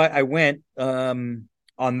 So I went on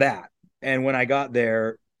that, and when I got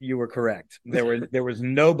there, you were correct. There was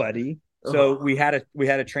nobody. So we had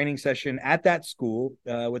a training session at that school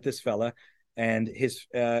with this fella, and his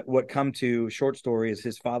what come to short story is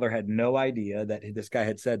his father had no idea that this guy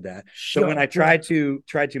had said that. So when I tried to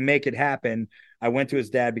make it happen, I went to his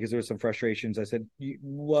dad because there was some frustrations. I said,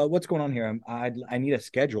 well, what's going on here? I need a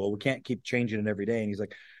schedule. We can't keep changing it every day. And he's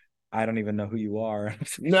like, I don't even know who you are.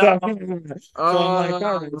 No.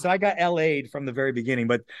 So I got LA'd from the very beginning,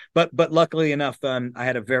 but luckily enough, I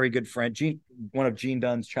had a very good friend, one of Gene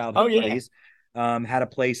Dunn's childhood buddies, had a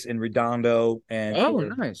place in Redondo,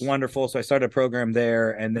 and nice, wonderful. So I started a program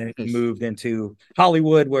there, and then moved into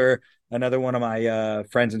Hollywood, where another one of my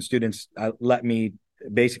friends and students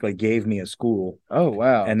basically gave me a school. Oh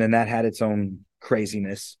wow! And then that had its own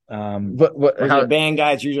craziness. How band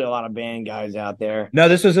guys? Usually a lot of band guys out there. No,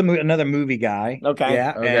 this was another movie guy. Okay.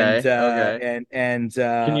 Yeah. Okay. And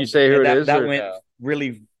can you say who it is? That went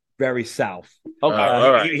really very south.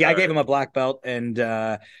 Okay. I gave him a black belt, and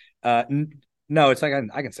no, it's like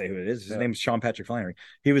I can say who it is. His name is Sean Patrick Flannery.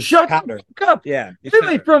 He was Shut Powder. the fuck up. Yeah.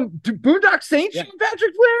 Really, from Boondock Saints, Sean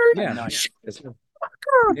Patrick Flannery? Yeah.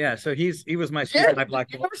 Yeah, so he was my my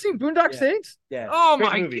black belt. You ever seen Boondock Saints? Yeah. Oh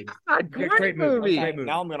great my movie. God, great movie. Great movie.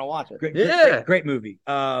 Now I'm gonna watch it. Great movie.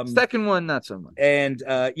 Second one, not so much. And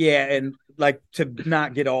and like, to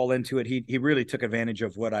not get all into it, he really took advantage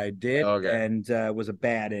of what I did, and was a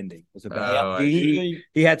bad ending. It was a bad. He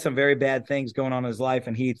had some very bad things going on in his life,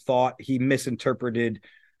 and he thought he misinterpreted.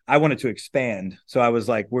 I wanted to expand, so I was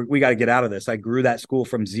like, we got to get out of this. I grew that school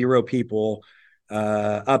from 0 people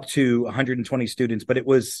up to 120 students, but it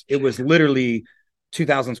was literally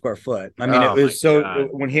 2,000 square foot. I mean, it was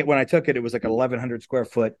when I took it, it was like 1,100 square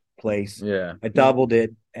foot place. Yeah, I doubled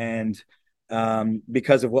it, and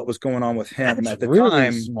because of what was going on with him at the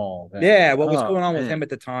time, small. What was going on with him at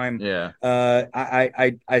the time? Yeah,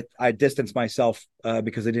 I distanced myself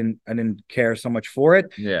because I didn't care so much for it.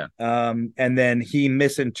 Yeah. And then he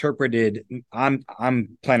misinterpreted. I'm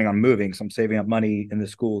planning on moving, so I'm saving up money in the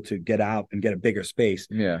school to get out and get a bigger space.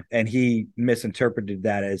 Yeah. And he misinterpreted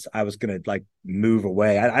that as I was going to like move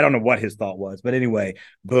away. I don't know what his thought was, but anyway,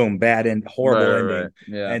 boom, bad and horrible ending. Right.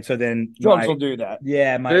 Yeah. And so then Drugs will do that.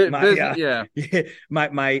 yeah,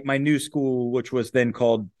 my new school, which was then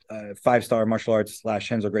called 5-Star Martial Arts /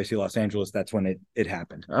 Henzo Gracie Los Angeles. That's when it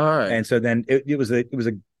happened. All right. And so then it was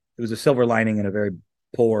a silver lining in a very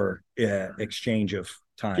poor exchange of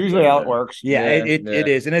time. Usually how it works. Yeah, it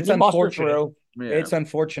is, and it's You muster unfortunate. through. Yeah. It's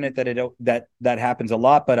unfortunate that that happens a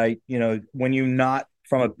lot. But when you're not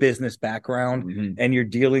from a business background Mhm. and you're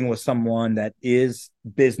dealing with someone that is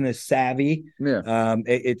business savvy, Yeah.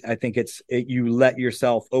 I think you let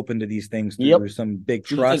yourself open to these things through Yep. some big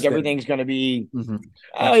You trust. think everything's going to be? Mhm.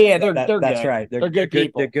 Oh yeah, they're that's good. right. They're good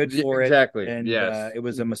people. They're good for Exactly. it. And Yes. it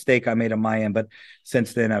was a mistake I made on my end, but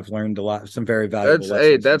since then I've learned some very valuable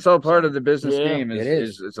lessons. That's all part of the business Yeah, game. it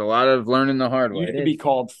is. It's a lot of learning the hard Used way. to be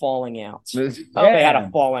called falling outs. Oh, Yeah. they had a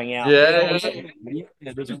falling out. Yeah.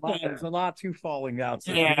 There's a lot to falling out.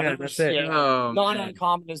 Yeah, That's it. yeah. Oh, Not man.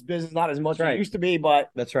 uncommon as business, not as much That's as right. it used to be, but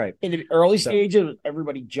That's right. in the early So- stages,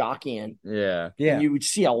 everybody jockeying. Yeah. Yeah, You would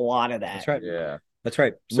see a lot of that. that's right. Yeah. That's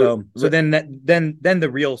right. So Wh- then the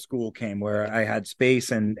real school came where I had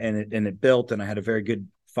space and it built and I had a very good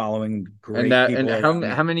following. Great people.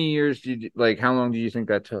 How many years did you how long do you think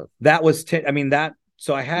that took? That was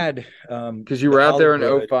so I had Because you were out there in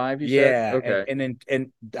Hollywood. 05, you Yeah, said? Okay.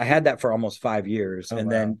 and I had that for almost 5 years, Oh, and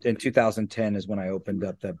wow. then in 2010 is when I opened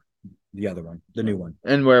up the other one, the new one.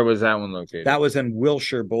 And where was that one located? That was in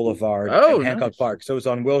Wilshire Boulevard, Oh, in Hancock nice. Park. So it was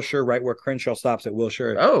on Wilshire, right where Crenshaw stops at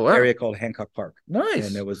Wilshire. Oh, wow. Area called Hancock Park, Nice.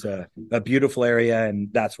 and it was a beautiful area, and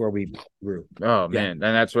that's where we grew. Oh man, and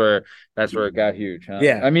that's where it got huge, huh?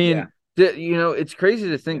 Yeah, I mean, yeah. it's crazy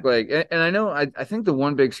to think and I know I think the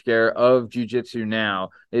one big scare of jiu-jitsu now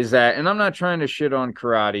is that, and I'm not trying to shit on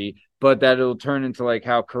karate, but that it'll turn into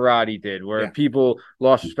how karate did, where Yeah. people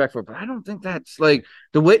lost respect for it. But I don't think that's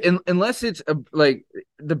the way, unless it's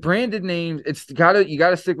the branded names. You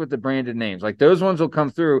gotta stick with the branded names. Those ones will come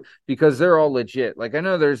through because they're all legit. I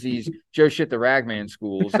know there's these Joe Shit the Ragman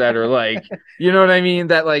schools that are you know what I mean?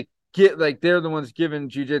 That they're the ones giving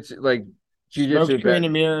jiu-jitsu Smoke jiu-jitsu screen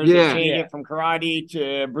and mirrors, Yeah. and change Yeah. it from karate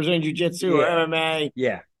to Brazilian Jiu-Jitsu or Yeah. MMA.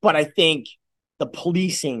 Yeah, But I think the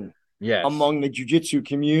policing yes. among the jiu-jitsu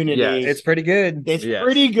community, Yes. it's pretty good. it's Yes.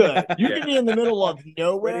 pretty good. You Yeah. can be in the middle of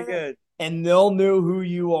nowhere, Pretty good. and they'll know who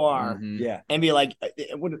you are, Mhm. Yeah, and be like,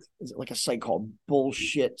 "What is it? A site called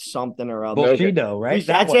bullshit something or other?" Bushido, right?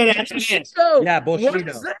 That's it. That's it. So, Yeah, what Bushido.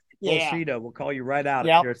 is that? Yeah. Bushido. We'll call you right out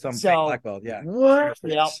Yep. if you're some So- black belt. Yeah. What?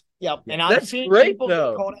 Yep. And I've That's seen great, people get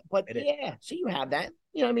though. called out, but It is. yeah, so you have that.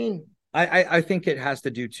 You know what I mean? I think it has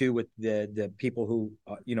to do too with the people who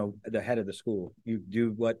the head of the school. You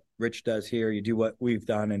do what Rich does here. You do what we've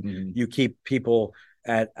done, and Mhm. you keep people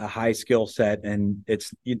at a high skill set. And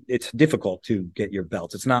it's difficult to get your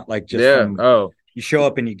belts. It's not like just Yeah. some- Oh, you show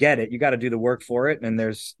up and you get it. You got to do the work for it, and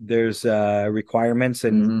there's requirements,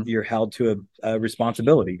 and Mhm. you're held to a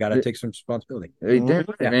responsibility. You got to Yeah. take some responsibility. hey, damn,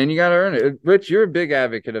 Yeah. man, you got to earn it. Rich, you're a big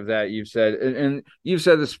advocate of that. You've said, and you've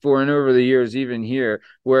said this before, and over the years, even here,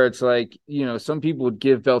 where it's some people would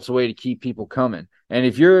give belts away to keep people coming.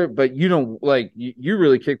 And but you don't you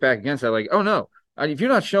really kick back against that. Oh no. If you're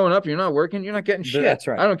not showing up, you're not working, you're not getting shit. That's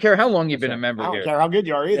right. I don't care how long you've That's been a right. member I don't here. care how good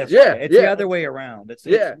you are either. That's Yeah, right. It's yeah. the other way around. It's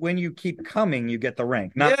when you keep coming, you get the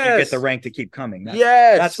rank, not you Yes. get the rank to keep coming.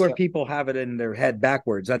 Yes. That's where people have it in their head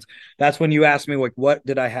backwards. That's when you ask me what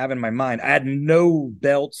did I have in my mind? I had no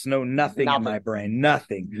belts, nothing in my brain,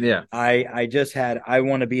 nothing. Yeah. I just had I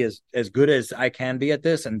want to be as good as I can be at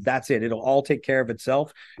this, and that's it. It'll all take care of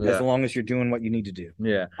itself Yeah. as long as you're doing what you need to do.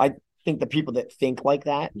 Yeah. I think the people that think like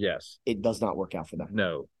that, Yes. it does not work out for them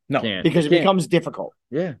No. Can't. because it Can't. becomes difficult.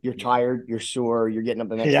 Yeah. You're tired, you're sore, you're getting up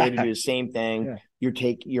the next Yeah. day to do the same thing. Yeah.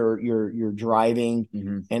 You're driving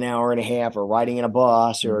Mhm. an hour and a half or riding in a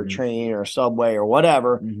bus or a Mhm. train or a subway or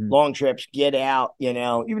whatever. Mhm. Long trips, get out,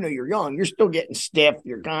 even though you're young, you're still getting stiff,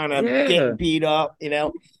 you're kind of Yeah. getting beat up,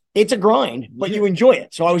 It's a grind, but you enjoy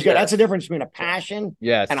it. So I always go, Yes. that's the difference between a passion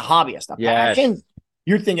Yes. and a hobbyist. A Yes. passion,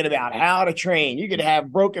 you're thinking about how to train. You could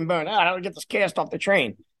have broken bone. How to get this cast off the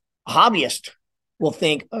train. A hobbyist will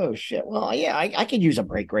think, oh shit, well, yeah, I could use a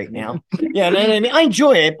break right now. Yeah, and I mean, I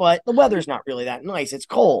enjoy it, but the weather's not really that nice. It's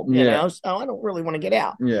cold, Yeah. so I don't really want to get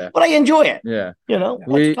out. Yeah. But I enjoy it. Yeah.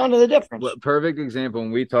 That's kind of the difference. Perfect example.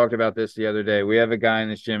 And we talked about this the other day. We have a guy in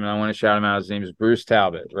this gym, and I want to shout him out. His name is Bruce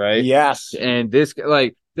Talbot, right? Yes. And this,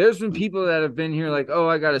 there's been people that have been here like, oh,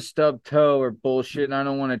 I got a stub toe or bullshit, and I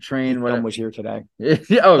don't want to train. Dylan was here today.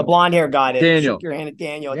 Oh, The blonde hair guy that Daniel. shook your hand at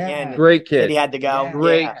Daniel at the Yeah. end. great Said kid, he had to go. Yeah.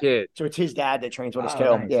 great Yeah. kid. So it's his dad that trains with us Oh,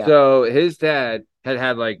 too. nice. Yeah. So his dad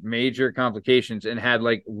had like major complications and had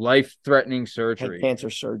like life-threatening Had surgery.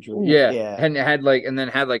 cancer surgery. Yeah, Yeah. and had like, and then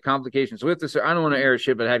had like complications with the. I don't want to air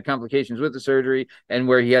shit, but had complications with the surgery, and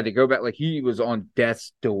where he had to go back, like he was on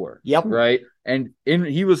death's door. Yep. Right, and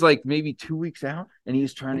he was like maybe 2 weeks out, and he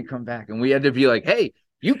was trying to come back, and we had to be like, hey,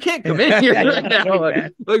 you can't come in here right now.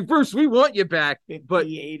 Like Bruce, we want you back, but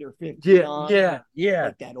 58 or 59. yeah.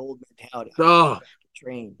 Like that old mentality. Oh,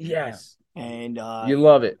 Train. yes. And You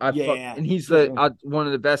love it. yeah. And he's one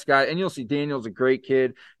of the best guys. And you'll see Daniel's a great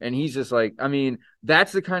kid. And he's just like, I mean,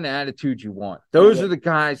 that's the kind of attitude you want. Those are the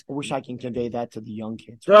guys. I wish I can convey that to the young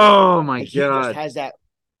kids. Oh my Like, he just God. has that.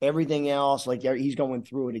 Everything else, like he's going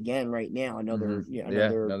through it again right now. Another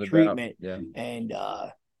Another treatment. bout. Yeah. And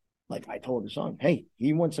like I told his son, hey,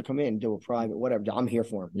 he wants to come in and do a private, whatever. I'm here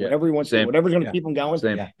for him. Yeah. Whatever he wants to do, Same. whatever's going to Yeah. keep him going.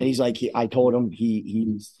 Same. Yeah. And he's like, I told him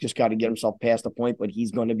he's just got to get himself past the point, but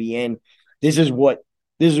he's going to be in. This is what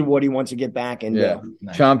he wants to get back and Yeah.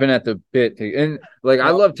 Nice. Chomping at the bit. And like, I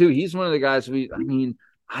Yep. love too. He's one of the guys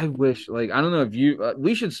I wish, like, I don't know if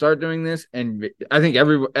we should start doing this. And I think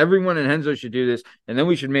everyone in Henzo should do this. And then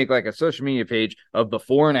we should make like a social media page of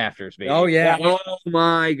before and afters. Baby. Oh yeah. Oh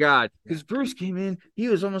my God. Because Bruce came in, he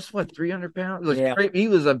was almost 300 pounds. Like, Yeah. he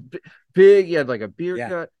was a big, he had like a beard Yeah.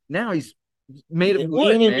 cut. Now he's made of lean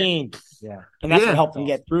wood, and man. mean. Yeah. And that's Yeah. what helped him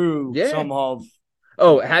get through Yeah. some of.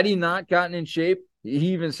 Oh, had he not gotten in shape,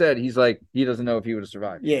 he even said he's like, he doesn't know if he would have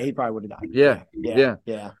survived. Yeah, he probably would have died. Yeah.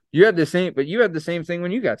 Yeah. You had the same thing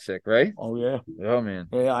when you got sick, right? Oh yeah. Oh man.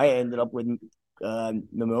 Yeah, I ended up with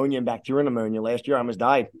pneumonia and bacterial pneumonia last year. I almost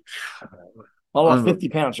died. I lost 50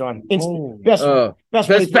 pounds, Sean. Oh. Best Best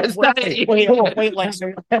weight diet. weight loss.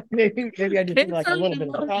 maybe I just need like a little bit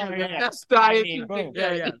of Best diet. Boom.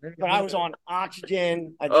 Yeah. But I was on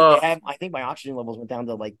oxygen. Oh. I think my oxygen levels went down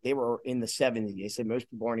to like they were in the 70s. They said most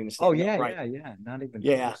people aren't even. Oh sitting yeah, upright. yeah. Not even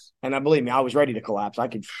Yeah. close. And I believe me, I was ready to collapse. I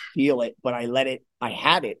could feel it, but I let it. I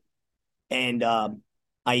had it, and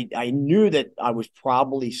I knew that I was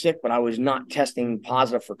probably sick, but I was not testing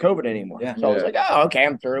positive for COVID anymore. Yeah. So I was Yeah. like, oh, okay,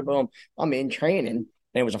 I'm through. Boom, I'm in training. And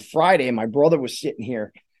it was a Friday, and my brother was sitting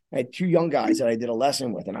here. I had two young guys that I did a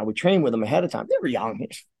lesson with, and I would train with them ahead of time. They were young,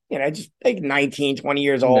 just like 19, 20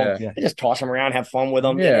 years old. Yeah. I just toss them around, have fun with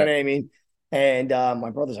them. You Yeah. know what I mean? And my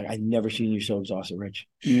brother's like, I've never seen you so exhausted, Rich.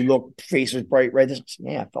 You look, face was bright red.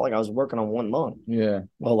 Yeah, I felt like I was working on one lung. Yeah.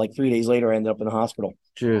 Well, like 3 days later, I ended up in the hospital.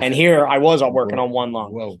 True. And here I was all working on one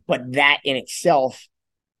lung. Whoa. But that in itself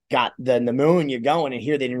got the pneumonia going. And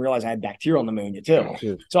here they didn't realize I had bacterial pneumonia too.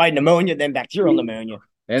 True. So I had pneumonia, then bacterial pneumonia.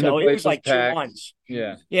 And So the it place was like packed. 2 months.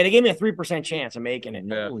 Yeah. Yeah, they gave me a 3% chance of making it.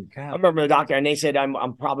 Yeah. Holy I cow. remember the doctor, and they said I'm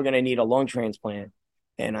probably going to need a lung transplant.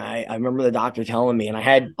 And I remember the doctor telling me, and I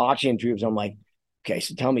had oxygen tubes. I'm like, okay,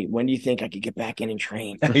 so tell me, when do you think I could get back in and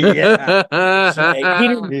train? Yeah. So, he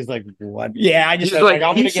didn't- He's like, what? yeah, I just He's said, like,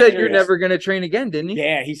 I'm he gonna get said through you're this. never going to train again, didn't he?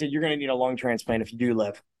 Yeah, he said you're going to need a lung transplant if you do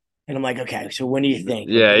live. And I'm like, okay, so when do you think?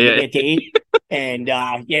 Yeah, Can you yeah. get to eat? And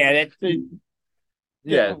that's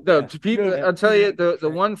Yeah. No, Yeah. to people, I'll tell you, the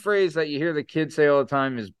one phrase that you hear the kids say all the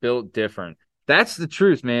time is built different. That's the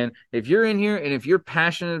truth, man. If you're in here and if you're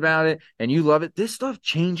passionate about it and you love it, this stuff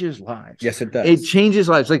changes lives. Yes, it does. It changes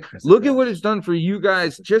lives. Like, Yes, it look at does. what it's done for you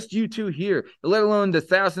guys, just you two here, let alone the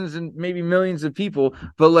thousands and maybe millions of people.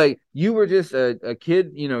 But like, you were just a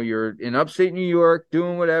kid, you're in upstate New York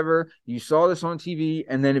doing whatever. You saw this on TV,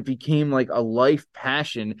 and then it became like a life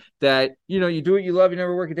passion that, you do what you love. You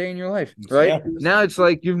never work a day in your life, right? Yeah. Now it's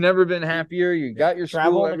like you've never been happier. You got your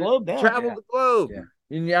travel school, the globe now. travel Yeah. the globe. Yeah.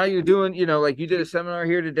 And now you're doing, like you did a seminar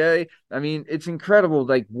here today. I mean, it's incredible,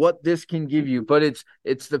 like what this can give you, but it's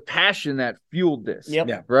the passion that fueled this. Yep.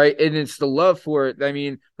 Yeah. Right. And it's the love for it. I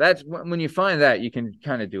mean, that's when you find that you can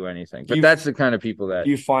kind of do anything, but You- that's the kind of people that,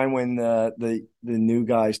 You find when the new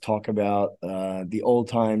guys talk about the old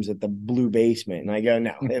times at the Blue Basement, and I go,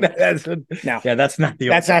 no, that's no, yeah, that's not the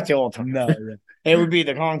that's not the old time. no. It would be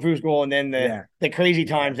the Kung Fu School, and then Yeah. the crazy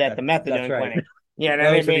times at the That's Methadone right. Clinic. Yeah,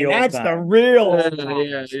 Those are the old that's the times. real yeah, old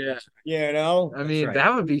times. yeah. You know, I mean, right.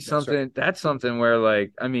 that would be That's something. right. That's something where,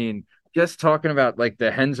 like, I mean, just talking about like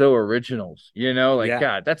the Henzo originals, like, Yeah.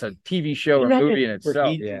 God, that's a TV show or Imagine movie in where itself.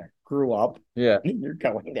 he Yeah. grew up. Yeah. You're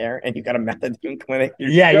going there, and you got a Methadone Clinic.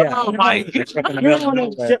 Yeah. Oh my You're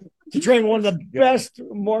going to train one of the best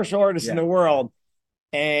martial artists in the world.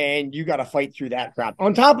 and you got to fight through that crowd.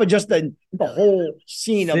 On top of just the whole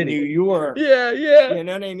scene of City. New York. Yeah. You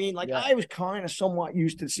know what I mean? Like Yeah. I was kind of somewhat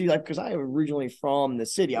used to see, like, because I was originally from the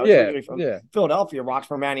city. I was Yeah. originally from Yeah. Philadelphia,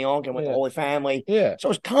 Roxborough, Manayunk, with the Holy Family. Yeah. So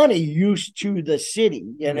I was kind of used to the city,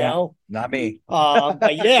 you know. Not me.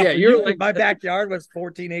 But yeah, Yeah, you're like my backyard was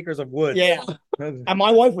 14 acres of woods. yeah. And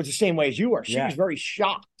my wife was the same way as you were. She Yeah. was very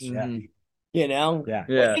shocked, Yeah. you know. Yeah.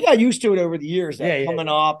 Yeah. I got used to it over the years, that Yeah, coming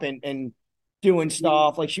up and doing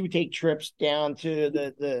stuff. Like she would take trips down to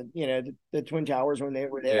the Twin Towers when they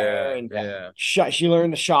were there, and she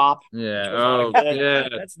learned to shop. Yeah. Which was Oh, not good. yeah.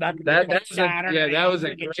 That's not That was a, Saturday, yeah, that was a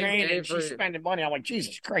freaking great train, day and for she's spending money. I'm like,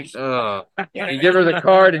 Jesus Christ. Oh, You know, you give her the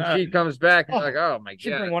card and she comes back and you're like, oh my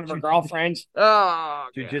she'd god. bring one of her girlfriends. Oh,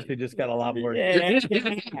 Jiu-jitsu just got a lot more. Yeah. yeah.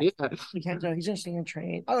 Enzo, he's gonna stay on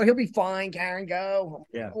train. Oh, he'll be fine, Karen. Go.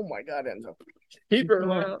 Yeah. Oh my God, Enzo. Keep her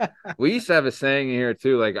around. We used to have a saying here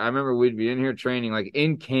too. Like I remember we'd be in here training, like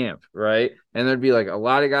in camp, right? And there'd be like a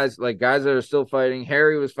lot of guys, like guys that are still fighting.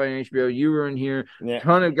 Harry was fighting HBO. You were in here. Yeah.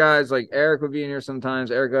 Ton of guys, like Eric would be in here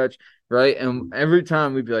sometimes. Eric Hutch, right? And every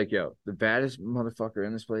time we'd be like, "Yo, the baddest motherfucker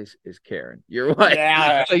in this place is Karen. Your wife.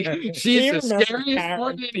 Yeah. Like, she's He the remembers scariest Karen.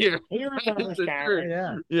 one in here." He remembers It's the Karen.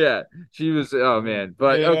 truth. Yeah. Yeah, she was. Oh man,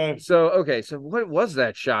 but Yeah. okay, so what was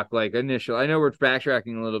that shock like initial? I know we're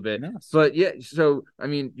backtracking a little bit, No. but yeah. So I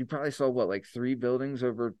mean, you probably saw what, like 3 buildings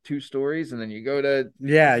over 2 stories, and then you go to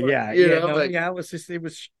Yeah. You Yeah. know, No, like- yeah. It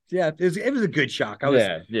was a good shock. I was,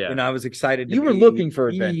 yeah. you know, I was excited. to You were be- looking for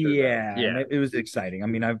adventure, though. Yeah. Yeah. and it was exciting. I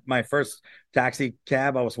mean, my first taxi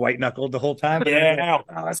cab, I was white knuckled the whole time. Yeah.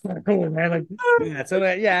 Oh, that's kind of cool, man. Like, yeah. So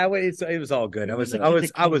it was all good. I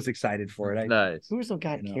was excited for it. Nice. Who was the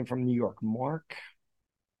guy that You know. came from New York? Mark.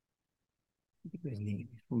 I think his name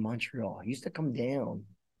is from Montreal. He used to come down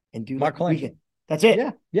and do Mark like, Klein. weekend. That's it.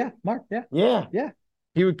 Yeah. Mark. Yeah. Yeah.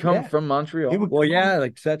 He would come Yeah. from Montreal. He would Well, come- yeah,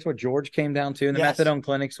 like that's what George came down to in the Yes. methadone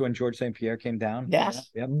clinics when George St. Pierre came down.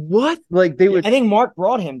 Yes. Yep. What? Like they would? I think Mark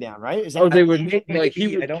brought him down, right? Is that Oh, they how- would make like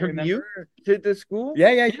he I would don't commute remember. to the school.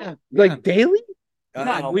 Yeah. Like daily,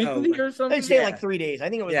 No, weekly or something. They stay Yeah. like 3 days. I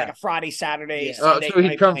think it was Yeah. like a Friday, Saturday, Yeah. Sunday. So he'd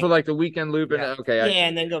night come thing. for like the weekend loop, and Yeah. okay, yeah,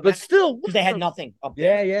 and then go but back. still, Because they had nothing up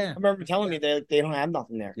there. Yeah. I remember telling me that they don't have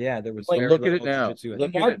nothing there. Yeah, there was Like, very look at little it now. jiu-jitsu.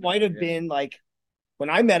 Look at Mark it. might have been like, when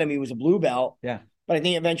I met him, he was a blue belt. Yeah. But I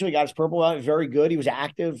think eventually got his purple belt. Very good. He was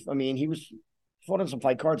active. I mean, he fought on some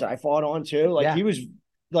fight cards that I fought on too. Like Yeah. he was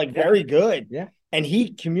like very good. Yeah. And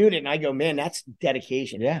he commuted, and I go, man, that's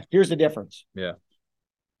dedication. Yeah. Here's the difference. Yeah.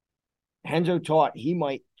 Henzo taught he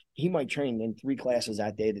might train in 3 classes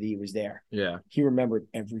that day that he was there. Yeah, He remembered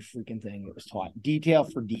every freaking thing that was taught, detail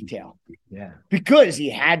for detail, Yeah. because he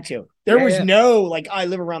had to. There Yeah, was yeah. no like, I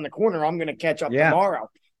live around the corner, I'm going to catch up Yeah. tomorrow.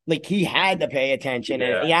 Like he had to pay attention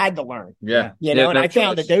Yeah. and he had to learn. yeah. You know, Yeah, and I that's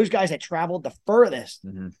found choice. that those guys that traveled the furthest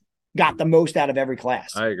Mhm. got the most out of every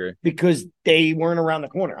class I agree. because they weren't around the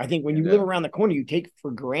corner. I think when you Yeah. live around the corner, you take for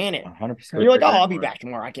granted. 100%. You're like, oh, Good I'll be for back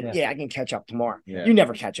tomorrow. I Yeah. can catch up tomorrow. Yeah. You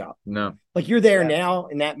never catch up. No, Like you're there Yeah. now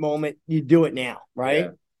in that moment, you do it now, right?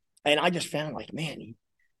 Yeah. And I just found like, man, he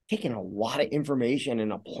taking a lot of information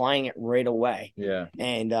and applying it right away. yeah,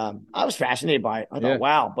 And I was fascinated by it. I thought, Yeah.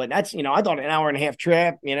 wow, but that's, I thought an hour and a half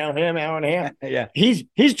trip, him, hour and a half. Yeah.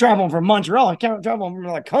 He's traveling from Montreal. I can't travel from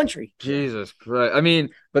another country. Jesus Christ. I mean,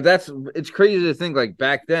 but it's crazy to think like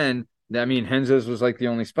back then. I mean, Henzo's was like the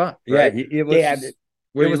only spot. Yeah. Right? It was. They had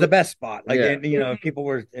It was the best spot. Like, Yeah. and, people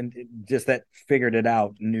were and just that figured it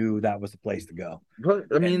out, knew that was the place to go. But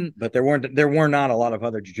I mean, But there were not a lot of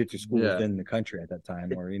other jiu-jitsu schools Yeah. in the country at that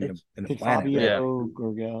time, or in the Did planet. Fabio Yeah.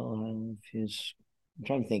 Gorgel have his? I'm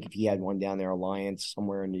trying to think if he had one down there, Alliance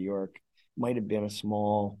somewhere in New York. Might have been a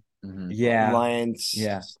small mhm. Yeah. Alliance.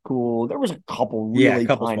 Yeah. School. There was a couple really Yeah. A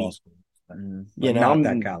couple tiny. small schools. But Mhm. not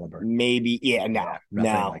that caliber. Maybe. Yeah. No. Yeah,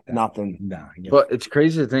 nothing No. like that. Nothing. No. But it's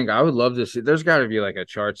crazy to think. I would love to see. There's got to be like a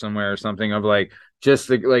chart somewhere or something of like just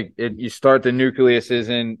you start the nucleuses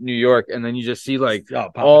in New York, and then you just see like Oh,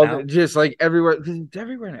 popping all out. just like everywhere. It's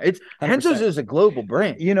everywhere now. It's 100%. Henzo's is a global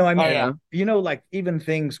brand. I mean, Oh, yeah. like even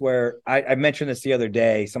things where I mentioned this the other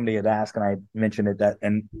day, somebody had asked and I mentioned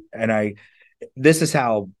it this is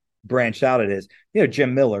how branched out it is.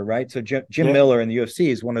 Jim Miller, right? So Jim Yeah. Miller in the UFC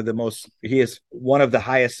is he is one of the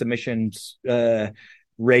highest submissions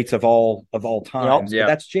rates of all time. Yeah.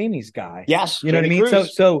 That's Jamie's guy. Yes. You know what I Jamie mean?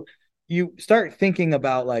 Cruz. So you start thinking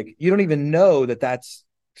about like, you don't even know that that's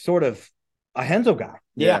sort of a Henzo guy.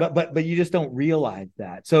 Yeah. But you just don't realize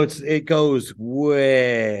that. So it goes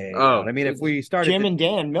way. Oh, out. I mean, if we started Jim and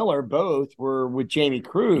Dan Miller both were with Jamie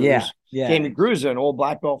Cruz. Yeah. Jamie Cruz, an old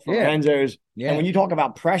black belt from Yeah. Renzo's. Yeah. And when you talk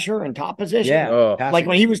about pressure and top position, yeah, Oh. like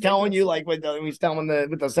when he was telling you, like when he was telling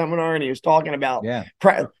with the seminar, and he was talking about yeah,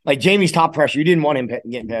 like Jamie's top pressure, you didn't want him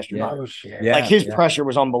getting past your Yeah. knob. yeah, Like his yeah. pressure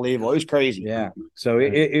was unbelievable. It was crazy. Yeah. So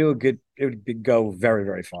it would go very,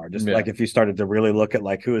 very far. Just Yeah. like if you started to really look at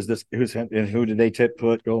like who is this, who's and who did they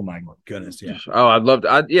put? Oh my goodness. Yeah. Oh, I'd love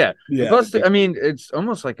to. Yeah. Yeah. Plus, I mean, it's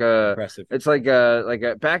almost like Impressive. it's like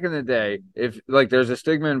a back in the day, if like there's a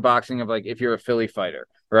stigma in boxing of like if you're a Philly fighter,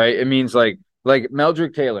 right? It means like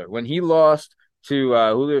Meldrick Taylor, when he lost to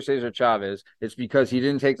Julio Cesar Chavez, it's because he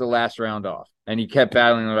didn't take the last round off and he kept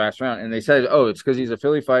battling the last round. And they said, oh, it's because he's a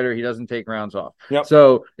Philly fighter. He doesn't take rounds off. Yep.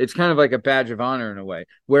 So it's kind of like a badge of honor in a way.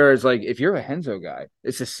 Whereas like if you're a Henzo guy,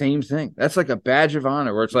 it's the same thing. That's like a badge of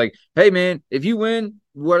honor where it's like, hey, man, if you win,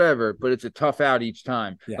 whatever, but it's a tough out each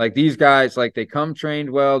time. Yeah. Like these guys, like they come trained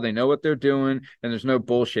well, they know what they're doing, and there's no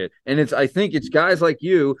bullshit. And I think it's guys like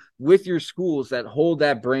you with your schools that hold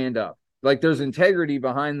that brand up. Like there's integrity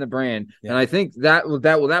behind the brand, Yeah. and I think that was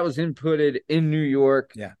inputted in New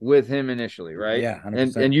York Yeah. with him initially, right? Yeah, and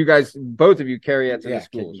 100%. you guys, both of you, carry that to Yeah, the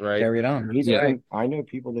schools, right? Carry it on. Yeah. I know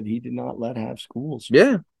people that he did not let have schools.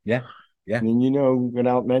 Yeah, Yeah. I mean,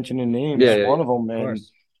 without mentioning names, Yeah, one of them, Of man.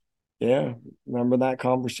 course. Yeah, remember that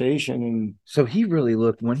conversation? And so he really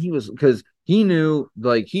looked when he was, because he knew,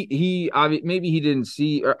 like maybe he didn't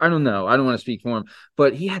see, or I don't know, I don't want to speak for him,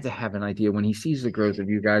 but he had to have an idea when he sees the growth of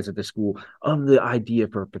you guys at the school of the idea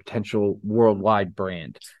for a potential worldwide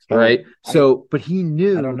brand, right? So, but he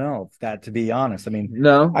knew. I don't know if that, to be honest. I mean,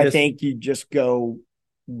 No, I think you just go,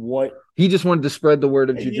 what? he just wanted to spread the word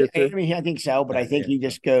of I jiu-jitsu. mean, I think so, but I think he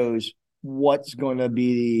just goes, what's going to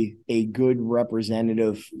be a good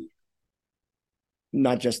representative,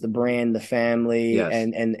 not just the brand, the family, Yes.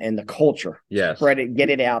 and the culture. Yes. Spread it, get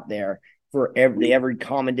it out there for every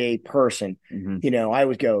common day person. Mhm. I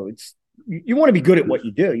always go, you want to be good at what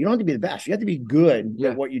you do. You don't have to be the best. You have to be good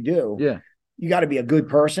Yeah. at what you do. Yeah. You got to be a good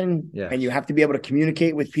person, Yes. and you have to be able to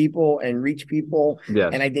communicate with people and reach people.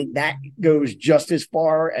 Yes. And I think that goes just as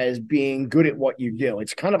far as being good at what you do.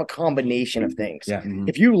 It's kind of a combination of things. Yeah. Mhm.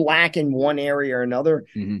 If you lack in one area or another,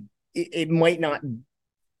 Mhm. it might not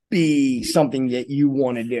be something that you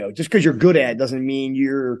want to do. Just because you're good at it doesn't mean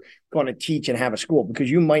you're going to teach and have a school,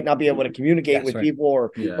 because you might not be able to communicate That's with right. people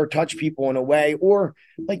or Yeah. or touch people in a way, or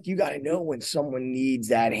like you got to know when someone needs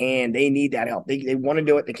that hand, they need that help. They want to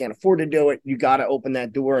do it, they can't afford to do it. You got to open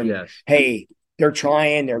that door and Yes. hey, they're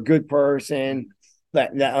trying, they're a good person.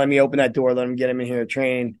 Let me open that door, let them get them in here to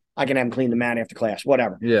train. I can have them clean the mat after class,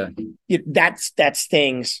 whatever. Yeah. That's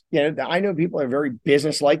things. I know people are very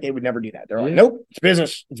business like. They would never do that. They're like, Yeah. nope, it's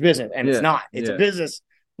business, and Yeah. it's not. It's Yeah. a business,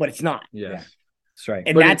 but it's not. Yes. that's right.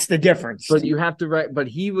 And But that's the difference. But you have to write. But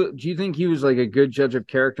do you think he was like a good judge of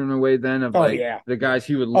character in a way? Then of Oh, like yeah. the guys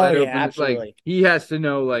he would let Oh, yeah, open. absolutely. Like he has to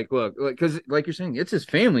know. Like look, because like you're saying, it's his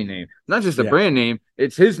family name, not just a Yeah. brand name.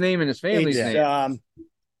 It's his name and his family's It's, name. Yeah.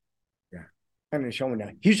 I'm going to show him now.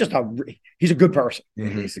 He's just he's a good person, Yeah,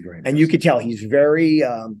 he's a great. and you could tell he's very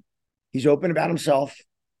he's open about himself,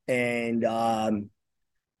 and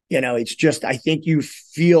it's just I think you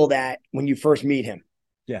feel that when you first meet him.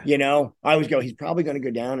 Yeah. I always go, he's probably going to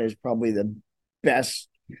go down as probably the best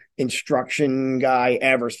instruction guy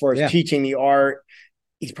ever as far as Yeah. teaching the art.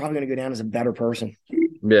 He's probably going to go down as a better person,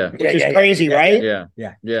 Yeah. which is crazy, right?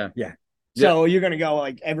 Yeah. So you're going to go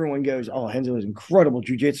like everyone goes, oh, Henzo is incredible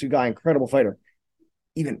jiu-jitsu guy, incredible fighter.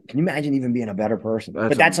 Can you imagine even being a better person?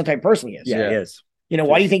 But that's the type of person he is. Yeah, Yeah. it is.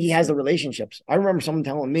 Why do you think he has the relationships? I remember someone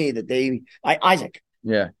telling me that Isaac,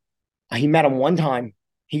 Yeah. he met him one time.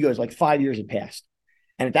 He goes like 5 years had passed.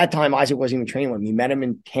 And at that time, Isaac wasn't even training with him. He met him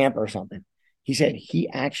in Tampa or something. He said he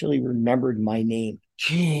actually remembered my name.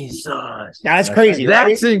 Jesus. Now that's crazy.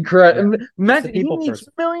 That's right? incredible. That's Imagine a people he meets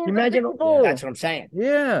person. millions of Imagine people. that's what I'm saying.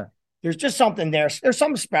 Yeah. There's just something there. There's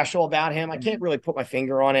something special about him. I can't really put my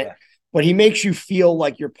finger on it, Yeah. but he makes you feel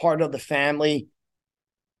like you're part of the family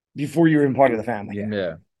before you're in part of the family. Yeah.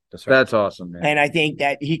 Yeah. That's right. That's awesome, man. And I think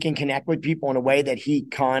that he can connect with people in a way that he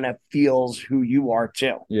kind of feels who you are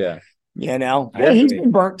too. Yeah. And he's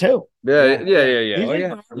been burnt too. Yeah. Yeah. Yeah. He's Oh, been yeah.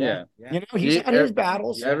 burnt. Yeah. He's Yeah, had his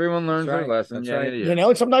battles. Everyone learns That's their right. lesson. That's Yeah, right. yeah.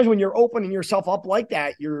 And sometimes when you're opening yourself up like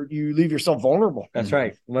that, you leave yourself vulnerable. That's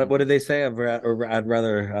right. What did they say? I'd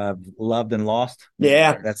rather loved than lost.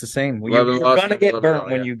 Yeah. That's the same. Loved You're and lost gonna and get loved burnt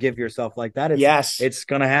and when yeah. you give yourself like that. Yes. It's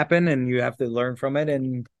gonna happen, and you have to learn from it.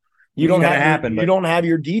 And You don't It's gonna have happen, you but- don't have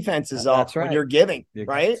your defenses up That's when right. you're giving,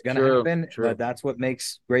 right? It's gonna True, happen. true. But that's what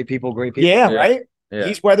makes great people great people. Yeah, Yeah. right. Yeah.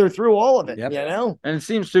 he's weathered through all of it. Yep. You know, And it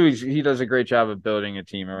seems to he does a great job of building a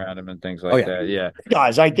team around him and things like yeah. that. Yeah.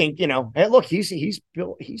 guys, I think hey, look, he's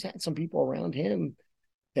built. He's had some people around him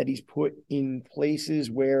that he's put in places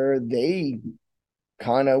where they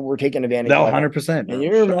kind of were taking advantage. No, of. 100%. And you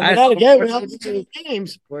remember that again without the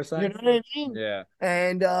games. You know what I mean? Yeah.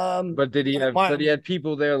 And But did he have? But he had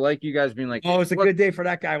people there like you guys being like, Oh, it was a good day for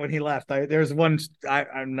that guy when he left. There's one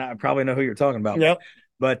I probably know who you're talking about. Yep.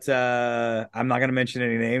 But I'm not going to mention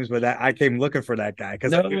any names. But I came looking for that guy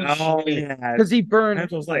because because he burned.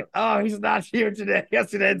 Enzo was like, "Oh, he's not here today.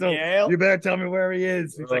 Yesterday, Enzo, Yeah. you better tell me where he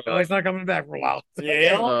is." He's like, "Oh, he's not coming back for a while."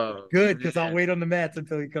 Yeah. Oh, Good, because I'll man. wait on the mats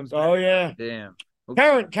until he comes back. Oh yeah. Damn.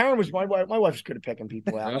 Karen was my wife. My wife's good at picking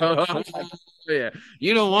people out. Yeah.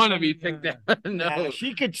 You don't want to be picked out. No. Yeah,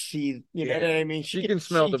 she could see. You know what I mean? She could can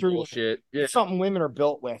smell see the through bullshit. Yeah. something women are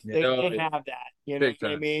built with. Yeah. They No, have that. You know big what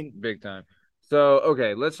I time. mean? Big time. So,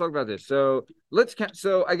 okay, let's talk about this. So,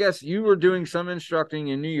 so I guess you were doing some instructing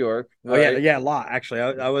in New York. Oh yeah, a lot actually.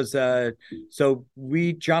 I was so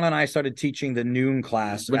John and I started teaching the noon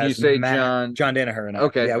class. When you as say John Danaher and I.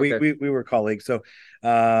 Okay, yeah, okay. we were colleagues. So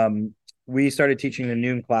we started teaching the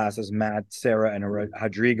noon class as Matt, Sarah, and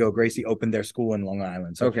Rodrigo. Gracie opened their school in Long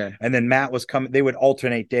Island. So, Okay. And then Matt was coming. They would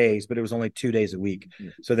alternate days, but it was only 2 days a week.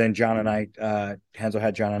 So then John and I, Hansel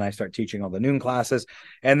had John and I start teaching all the noon classes.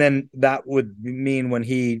 And then that would mean when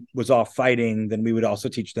he was off fighting, then we would also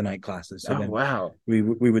teach the night classes. So Oh, then wow. we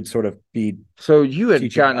would sort of be So you had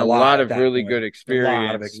teaching gotten a a lot lot at of that really point. good a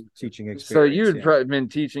experience. lot of teaching experience. So you had yeah. probably been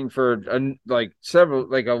teaching for like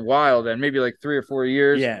a while then, maybe like 3 or 4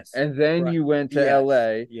 years. Yes. And then Right. you went to Yes.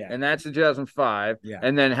 LA. Yeah. And that's in 2005. Yeah.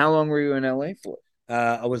 And then how long were you in LA for?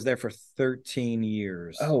 I was there for 13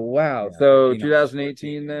 years. Oh, wow. Yeah, So 13,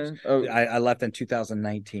 2018 then? Oh, I left in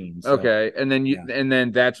 2019. So. okay. And then yeah. and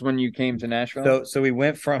then that's when you came to Nashville? So we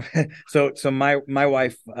went from so my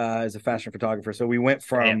wife is a fashion photographer. So we went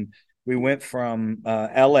from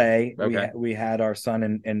LA. Okay. We had our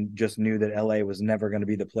son and just knew that LA was never going to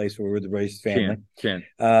be the place where we would raise family. Chin.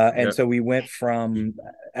 And Yep. so we went from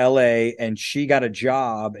LA and she got a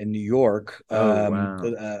job in New York,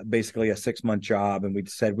 wow. basically a 6-month job. And we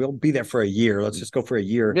said, we'll be there for a year. Let's just go for a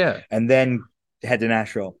year. Yeah. And then head to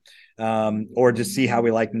Nashville. Or just see how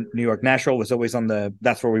we like New York. Nashville was always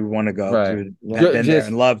that's where we want to go. Right. We had been there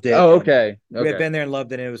and loved it. Oh, okay. We had been there and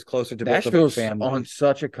loved it. And it was closer to both of our Nashville's families. on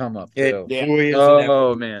such a come up. It Too. really is.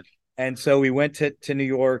 Oh, man. And so we went to New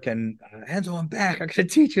York and Enzo, I'm back. I could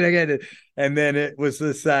teach it again. And then it was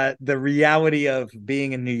this the reality of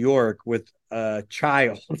being in New York with a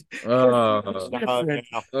child. Oh.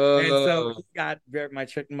 And so he got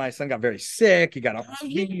my son got very sick. He got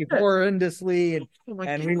horrendously,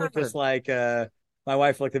 and we were just like my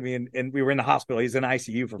wife looked at me and we were in the hospital. He's in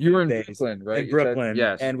ICU for You were in days. Brooklyn, right? In Brooklyn.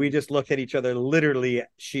 Yes. And we just looked at each other. Literally,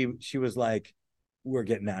 she was like, "We're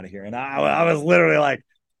getting out of here," and I was literally like,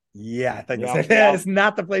 "Yeah, I think it's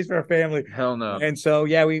not the place for a family." Hell no. And so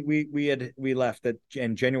yeah, we left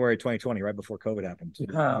in January 2020, right before COVID happened.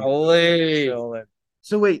 Holy.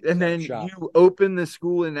 So wait, and then Shop. you opened the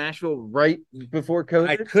school in Nashville right before COVID?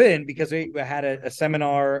 I couldn't because we had a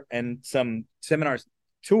seminar and some seminar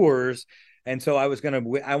tours. And so I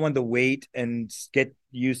wanted to wait and get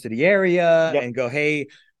used to the area and go, hey,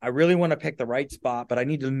 I really want to pick the right spot, but I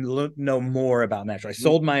need to know more about Nashville. I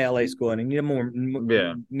sold my LA school and I need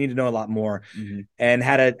to know a lot more. Mm-hmm. And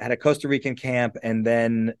had a Costa Rican camp. And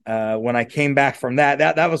then when I came back from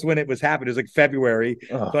that was when it was happening. It was like February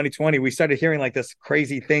 2020. We started hearing like this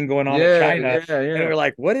crazy thing going on in China. And we were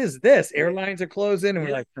like, what is this? Airlines are closing. And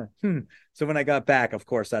we're like, So when I got back, of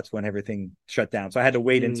course, that's when everything shut down. So I had to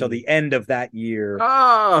wait until the end of that year.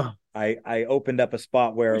 I opened up a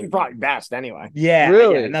spot where you probably best anyway. Yeah,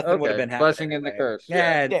 really, nothing would have been happening. Blessing in the curse.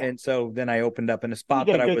 Yeah, and so then I opened up in a spot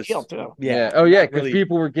that I was. Deal too. Yeah. Oh yeah, because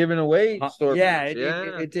people were giving away.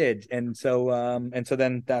 It did, and so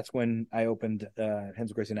then that's when I opened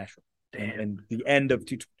Hansel Gracie Nashville, and the end of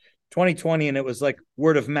 2020, and it was like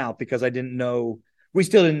word of mouth because I didn't know. We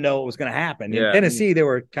still didn't know what was going to happen. In Tennessee, they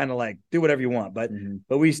were kind of like, do whatever you want, but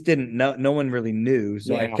we just didn't know. No one really knew,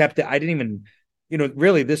 so I kept it. I didn't even.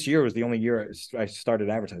 Really, this year was the only year I started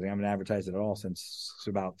advertising. I haven't advertised it at all since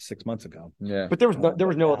about 6 months ago. Yeah, but there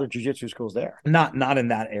was no other jiu-jitsu schools there. Not in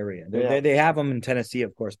that area. They have them in Tennessee,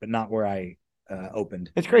 of course, but not where I opened.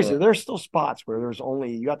 It's crazy. There's still spots where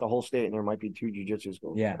you got the whole state, and there might be 2 jiu-jitsu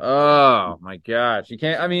schools. Yeah. Oh my gosh, you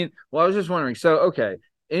can't. I mean, I was just wondering. So, okay.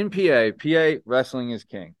 In PA wrestling is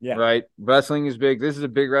king, right? Wrestling is big. This is a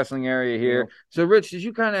big wrestling area here. Yeah. So, Rich, did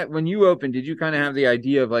you when you opened, did you kind of have the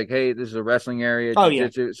idea of like, hey, this is a wrestling area? Oh, yeah.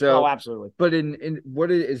 So, absolutely. But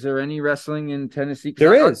is there any wrestling in Tennessee?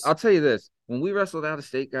 There is. I'll tell you this. when we wrestled out of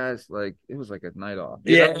state guys, like it was like a night off.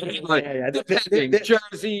 Yeah. Like Yeah. depending,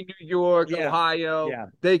 Jersey, New York, Yeah. Ohio, Yeah.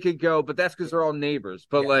 they could go, but that's because they're all neighbors.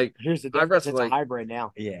 But Yeah. like Here's the I difference. wrestle It's a like hybrid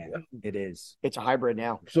now. Yeah, it is. It's a hybrid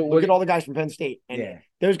now. so. Look at all the guys from Penn State, and Yeah.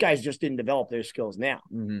 those guys just didn't develop those skills now.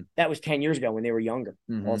 Mhm, That was 10 years ago when they were younger.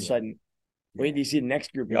 mhm. All of a sudden, wait till you see the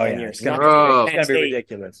next group in Oh, 10 yeah. years. It's gonna Not just Oh. It's Penn gonna be State.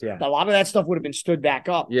 ridiculous. Yeah. A lot of that stuff would have been stood back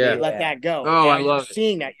up. Yeah. They let that go. Oh, Now I you're love it.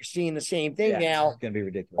 seeing that. You're seeing the same thing Yeah. now It's gonna be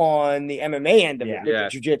ridiculous. on the MMA end of Yeah. it, with Yeah. the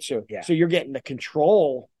jiu-jitsu. Yeah. So you're getting the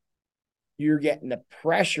control, you're getting the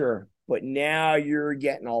pressure, but now you're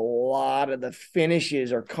getting a lot of the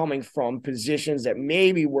finishes are coming from positions that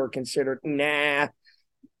maybe were considered,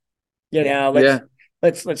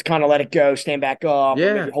 let's kind of let it go, stand back up, or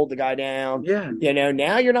Yeah. maybe hold the guy down. Yeah.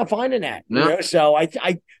 Now you're not finding that. No. So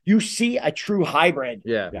you see a true hybrid.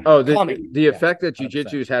 Yeah. Yeah. Oh, Coming. the effect that 100%.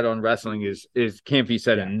 jujitsu's had on wrestling is can't be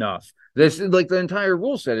said Yeah. enough. This is like the entire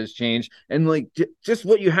rule set has changed, and like just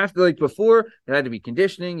what you have to like before, it had to be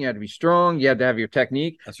conditioning, you had to be strong, you had to have your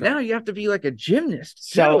technique. That's right. Now you have to be like a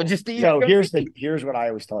gymnast. So, No, just here's what I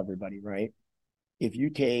always tell everybody, right? If you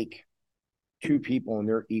take two people and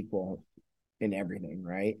they're equal in everything,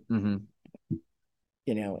 right? hmm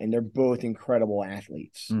And they're both incredible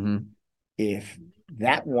athletes. hmm If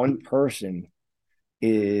that one person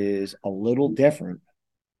is a little different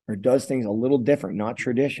or does things a little different, not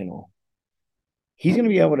traditional, he's going to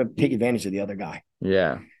be able to take advantage of the other guy.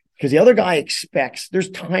 Yeah. Because the other guy expects there's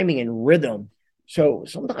timing and rhythm. So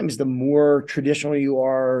sometimes the more traditional you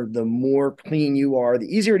are, the more clean you are, the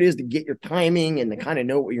easier it is to get your timing and to kind of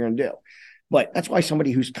know what you're going to do. But that's why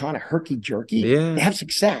somebody who's kind of herky jerky, Yeah. they have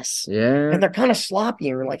success. Yeah. And they're kind of sloppy.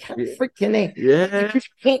 And you're like, how the frick can they? Yeah. They just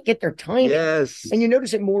can't get their timing. Yes. And you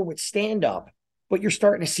notice it more with stand up, but you're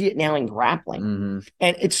starting to see it now in grappling. hmm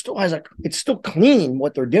And it still it's still clean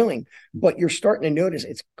what they're doing, but you're starting to notice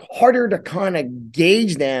it's harder to kind of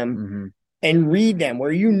gauge them hmm and read them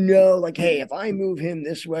where like, hey, if I move him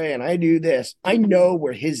this way and I do this, I know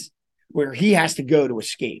where he has to go to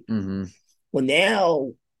escape. hmm Well,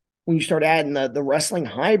 now when you start adding the wrestling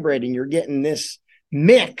hybrid and you're getting this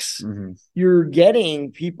mix, hmm you're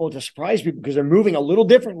getting people to surprise people because they're moving a little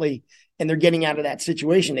differently and they're getting out of that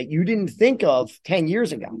situation that you didn't think of 10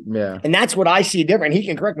 years ago. Yeah. And that's what I see different. He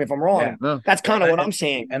can correct me if I'm wrong. Yeah. No. That's kind of what I'm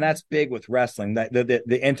saying. And that's big with wrestling. That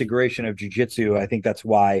the integration of jiu-jitsu, I think that's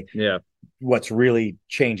why Yeah. what's really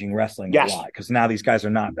changing wrestling Yes. a lot. Because now these guys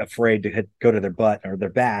are not afraid to go to their butt or their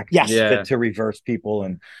back. Yes. Yeah. To reverse people.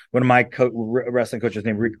 And one of my wrestling coaches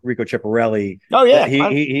named Rico Ciparelli, Oh, yeah.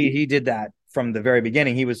 he did that from the very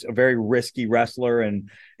beginning. He was a very risky wrestler and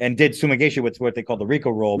did sumigashi, with what they call the Rico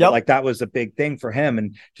roll. But Yep. like that was a big thing for him,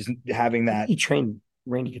 and just having that. He trained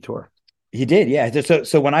Randy Couture. He did, yeah.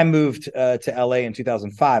 So when I moved to LA in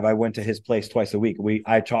 2005, I went to his place twice a week.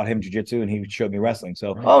 I taught him jiu-jitsu and he showed me wrestling.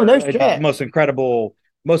 So Oh, no shit. most incredible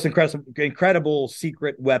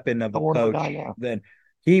secret weapon of a wonderful coach. guy now. Then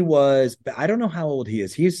he was, I don't know how old he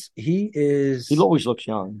is. He is He always looks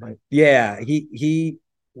young, but yeah, he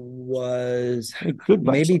was good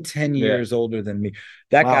maybe wrestler. 10 Yeah. years older than me.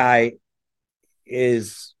 That Wow. guy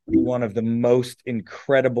is one of the most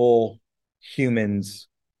incredible humans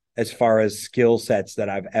as far as skill sets that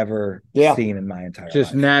I've ever Yeah. seen in my entire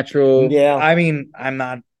Just life. natural. Yeah. I mean,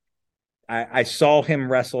 I saw him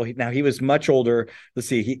wrestle. Now he was much older. Let's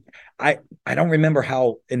see. I don't remember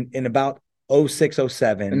how in about 06,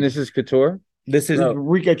 07. And this is Couture. This is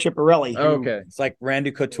Rico Ciparelli. who- Okay. it's like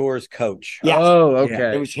Randy Couture's coach. Yeah. Oh, It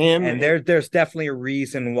okay. was him. And there's definitely a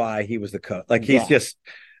reason why he was the coach. Like he's Yeah. just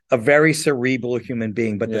a very cerebral human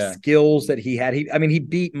being, but Yeah. the skills that he had, he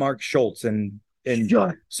beat Mark Schultz and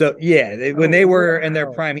Sure. so yeah, when they were in their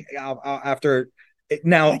wow. prime after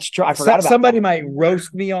now. That's true. I forgot about Somebody that. might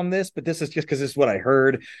roast me on this, but this is just because this is what I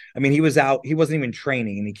heard. I mean, he was out, he wasn't even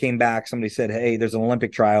training, and he came back. Somebody said, "Hey, there's an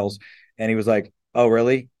Olympic trials," and he was like, "Oh,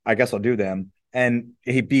 really? I guess I'll do them." And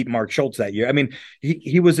he beat Mark Schultz that year. I mean,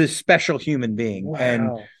 he was a special human being, and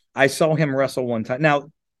Wow. I saw him wrestle one time. Now,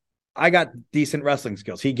 I got decent wrestling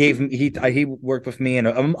skills. He gave me he worked with me, and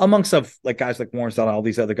amongst of like guys like Warren Stout, all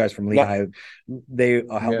these other guys from Lehigh, they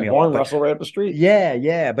helped me a lot. Warren But- wrestled right up the street.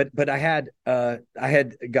 yeah, but I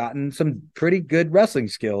had gotten some pretty good wrestling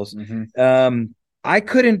skills. Mhm. I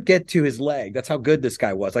couldn't get to his leg. That's how good this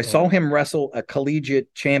guy was. I saw him wrestle a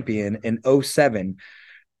collegiate champion in 07,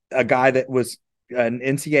 a guy that was an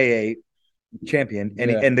NCAA champion,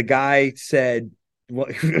 and Yeah. and the guy said, well,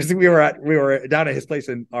 we were down at his place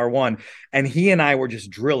in R1, and he and I were just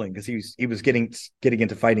drilling because he was getting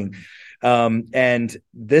into fighting, and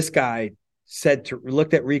this guy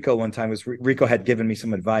looked at Rico one time. Rico had given me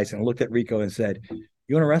some advice, and I looked at Rico and said,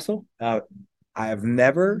 "You want to wrestle?" I've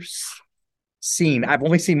never seen. I've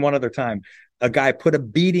only seen one other time. A guy put a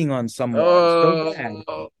beating on someone so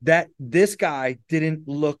bad that this guy didn't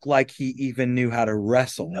look like he even knew how to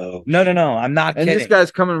wrestle. No. I'm not And kidding. this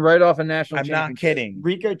guy's coming right off a national I'm not championship. kidding.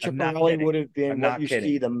 Rico I'm not Cipollone kidding. would have been I'm what not you kidding.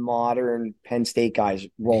 see the modern Penn State guys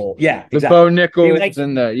roll. Yeah, The exactly. Bo Nichols Like-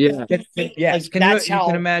 and the Yes, Like, that's you how-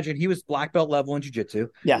 can imagine he was black belt level in jiu-jitsu.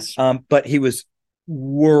 Yes. But he was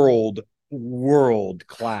world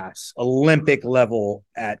class, Olympic level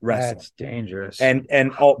at wrestling. That's dangerous.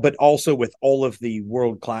 But also with all of the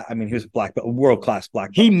world class. I mean, he was world class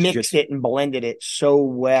black belt. He mixed it and blended it so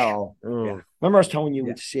well. Yeah. Remember, I was telling you Yeah.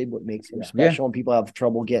 with Sid what makes him Yeah. special, and people have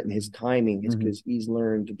trouble getting his timing is Mhm. because he's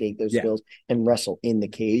learned to take those Yeah. skills and wrestle in the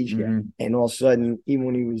cage. Mhm. And all of a sudden, even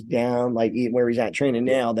when he was down, like where he's at training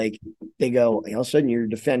now, they go, all of a sudden you're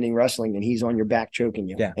defending wrestling and he's on your back choking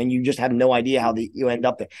you. Yeah. And you just have no idea how you end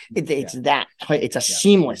up there. It's that tight. It's a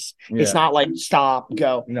seamless. It's Yeah. not like stop,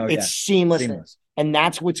 go. No, it's seamless. Seamless. And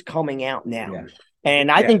that's what's coming out now. Yeah.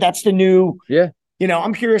 And I Yeah. think that's the new, Yeah.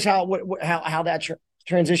 I'm curious how that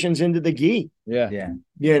transitions into the gi. Yeah. Yeah.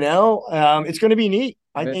 It's going to be neat.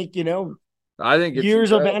 I Yeah. think, I think it's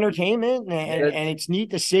years of incredible. entertainment and it's neat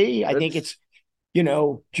to see. I think That's-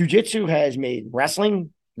 it's, jiu-jitsu has made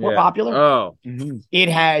wrestling more Yeah. popular. Oh. Mhm. It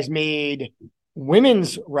has made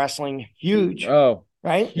women's wrestling huge, Oh.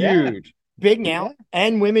 right? Huge. Big now.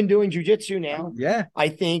 And women doing jiu-jitsu now. Yeah. I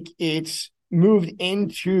think it's moved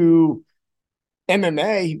into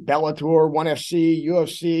MMA, Bellator, ONE FC,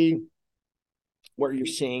 UFC, where you're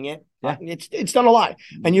seeing it. Yeah. It's done a lot.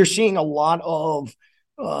 And you're seeing a lot of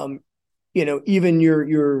even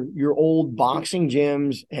your old boxing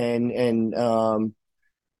gyms and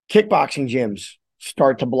kickboxing gyms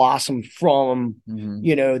start to blossom from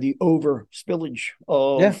Mhm. the over spillage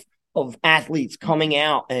of athletes coming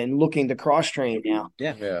out and looking to cross train now.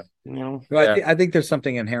 Yeah. Well, Yeah. I think there's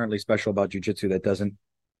something inherently special about jiu-jitsu that doesn't.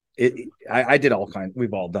 I did all kinds.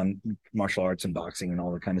 We've all done martial arts and boxing and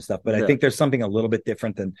all that kind of stuff, but I Yeah. think there's something a little bit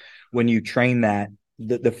different than when you train that.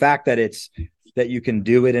 The fact that that you can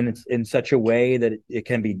do it in such a way that it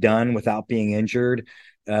can be done without being injured.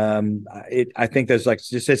 I think there's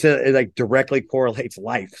it like directly correlates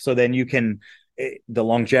life. So then you can. The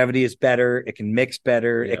longevity is better. It can mix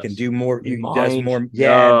better. It can Yes. do more. Your Does mind. more.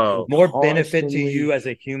 No. More benefit to Constantly. you as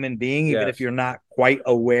a human being, even Yes. if you're not quite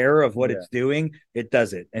aware of what Yeah. it's doing. It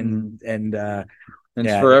does it, and And Yeah,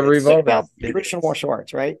 it's forever it's Think evolving. about traditional martial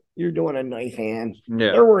arts, right? You're doing a knife hand.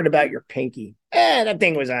 Yeah. They're worried about your pinky. That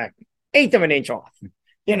thing was an eighth of an inch off.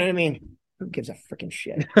 You know what I mean? Who gives a freaking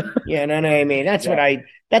shit? You know what I mean? That's what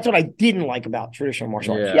I didn't like about traditional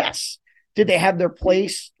martial arts. Yeah. Yes. Did they have their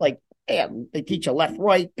place? Like, they teach you left,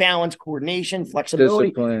 right, balance, coordination, flexibility.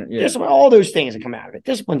 Discipline. Yeah. Discipline, all those things that come out of it.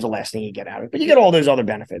 Discipline's the last thing you get out of it, but you get all those other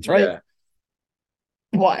benefits, right? Yeah.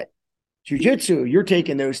 But jiu-jitsu, you're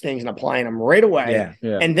taking those things and applying them right away. yeah,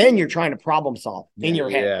 Yeah. And then you're trying to problem solve in your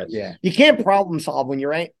head. Yeah. You can't problem solve when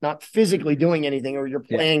you're not physically doing anything or you're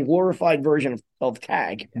Yeah. playing glorified version of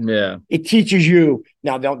tag. Yeah. It teaches you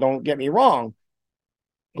now. Don't get me wrong.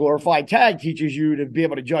 Glorified tag teaches you to be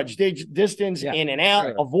able to judge distance, Yeah. in and out,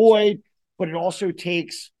 Sure. avoid, but it also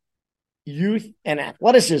takes youth and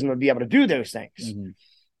athleticism to be able to do those things. Mhm.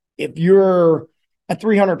 If you're a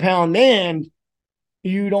 300-pound man,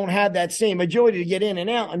 you don't have that same agility to get in and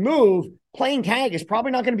out and move. Playing tag is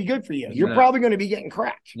probably not going to be good for you. You're No. probably going to be getting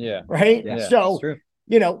cracked, Yeah. right? yeah. So, That's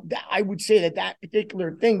true. I would say that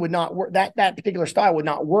particular thing would not work. That particular style would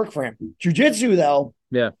not work for him. Jiu-jitsu, though,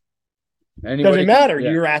 Anybody doesn't matter.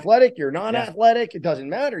 yeah. You're athletic. You're not athletic. It doesn't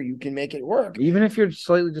matter. You can make it work. Even if you're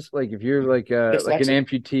slightly just like if you're like an Dyslexic?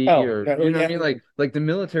 amputee Oh, or yeah, you know what I yeah. mean, like the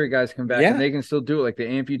military guys come back Yeah. and they can still do it, like the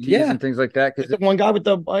amputees Yeah. and things like that. The Because one guy with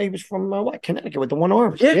he was from Connecticut with the one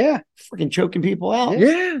arm. Yeah. Freaking choking people out.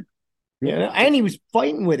 yeah, And he was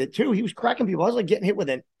fighting with it too. He was cracking people. I was like getting hit with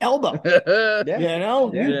an elbow. Yeah. You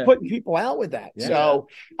know, Yeah. He was putting people out with that. Yeah. So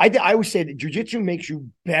I would say that jiu-jitsu makes you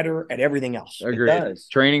better at everything else. Agreed. does.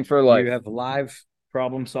 Training for life. You have live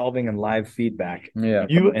problem solving and live feedback. Yeah,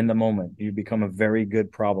 In the moment, you become a very good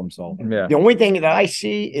problem solver. yeah, The only thing that I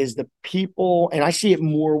see is the people, and I see it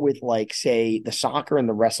more with like, say, the soccer and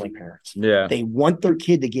the wrestling parents. yeah. They want their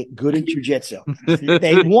kid to get good at jujitsu.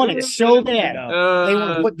 They want it so bad. They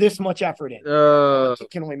want to put this much effort in. He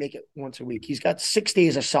can only make it once a week. He's got 6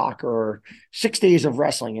 days of soccer or 6 days of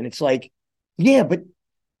wrestling. And it's like, yeah, but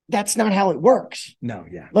that's not how it works. No,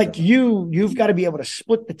 yeah. Like you've got to be able to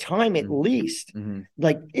split the time at least. Mhm.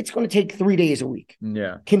 Like it's going to take 3 days a week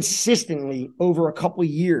Yeah, consistently over a couple of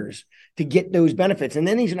years to get those benefits. And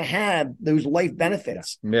then he's going to have those life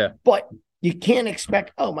benefits. yeah, But you can't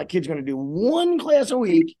expect, oh, my kid's going to do one class a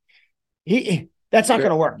week. That's not going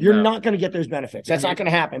to work. You're No. not going to get those benefits. That's not going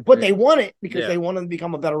to happen. But they want it because Yeah. they want to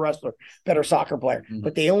become a better wrestler, better soccer player. Mhm.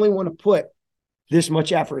 But they only want to put this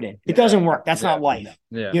much effort in. It doesn't work. That's not life.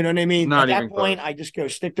 Yeah. You know what I mean? Not At even that point, close. I just go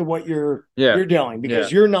stick to what you're Yeah. doing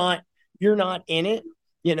because you're not in it.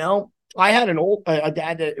 You know, I had a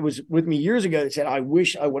dad that was with me years ago that said, "I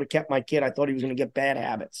wish I would have kept my kid. I thought he was going to get bad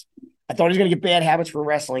habits. I thought he was going to get bad habits for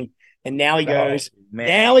wrestling." And now he goes,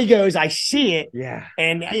 I see it. Yeah.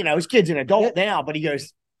 And, you know, his kid's an adult now, but he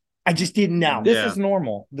goes, I just didn't know. This Yeah. is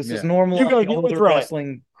normal. This is Yeah. normal. You go- of the you go older through it.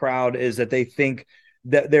 wrestling crowd is that they think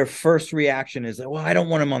that their first reaction is, well, I don't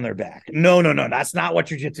want them on their back. No. That's not what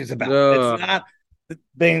jiu-jitsu is about. No. It's not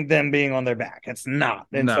them being on their back. It's not.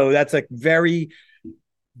 And No. so that's a very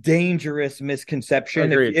dangerous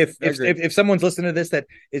misconception. Agreed. If someone's listening to this that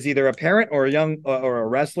is either a parent or a young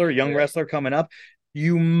or a young wrestler coming up,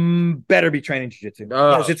 you better be training jiu-jitsu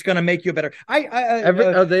because it's going to make you better.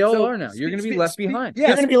 They all so are now. You're going to be speak- left speak- behind. You're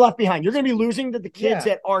Yes, going to be left behind. You're going to be losing to the kids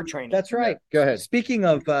Yeah. that are training. that's right. Go ahead. Speaking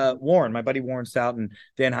of Warren, my buddy Warren Stout and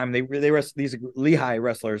Dan Hyman, they wrestle these Lehigh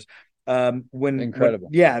wrestlers. Incredible.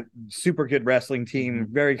 Super good wrestling team,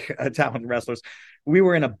 very talented wrestlers. We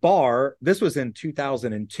were in a bar. This was in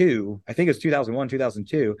 2002. I think it was 2001,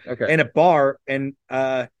 2002. Okay. In a bar, and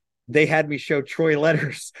they had me show Troy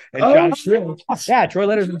Letters and Oh, John Trench. Yeah, Troy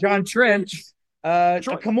Letters and John Trench.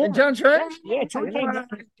 Come on, And John Trent? Yeah, Troy.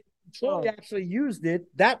 Troy actually used it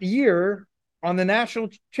that year on the national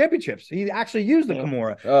championships. He actually used the Yeah.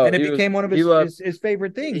 Kimura, Oh, and it he was- became one of he loved- his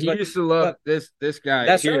favorite things. He But used to love this guy.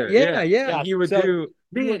 that's here. right. Yeah. And he would So, do.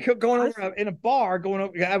 we were going over in a bar, going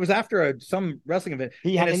over. I was after some wrestling event.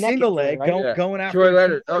 He in had a a neck single injury, leg, right? Yeah. going after Troy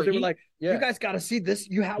Leonard. Oh, they were he- like, Yeah. "You guys got to see this.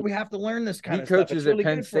 We have to learn this kind He of stuff. coaches It's at really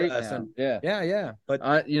Penn good for State us." now. And- Yeah. yeah.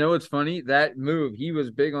 But You know what's funny? That move, he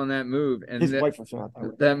was big on that move, and His wife was not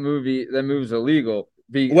there. that move's illegal.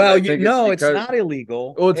 well, I you think know, it's because- not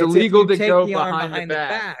illegal. Oh, it's if illegal you to take go the arm behind the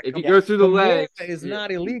back. If you Okay. go through the Kimura legs, is yeah.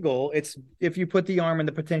 not illegal. It's if you put the arm in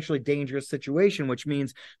the potentially dangerous situation, which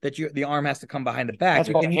means that the arm has to come behind the back. That's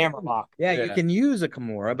You called a can- hammerlock. Yeah, you Yeah. can use a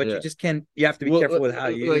Kimura, but Yeah. you just can't. You have to be Well, careful with how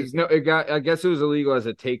you like, use. no, I guess it was illegal as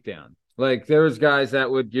a takedown. Like there was guys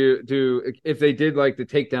that would do if they did like the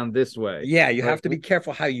takedown this way. Yeah, you have Like, to be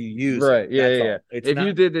careful how you use. Right. It. Yeah. That's Yeah. all. yeah. It's If not,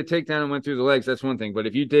 you did the takedown and went through the legs, that's one thing. But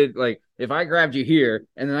if you did like if I grabbed you here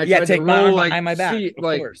and then I tried take to my roll arm like behind my back, see, of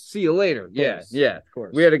like course. see you later. Yeah. course. Yeah. of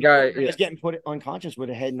course, We had a guy. He was getting put unconscious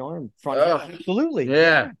with a head and arm. Front. Ugh. absolutely.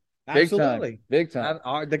 Yeah. Big absolutely. time. Big time.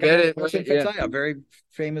 The Get guy, it, Vasyl yeah. Fetsai, a very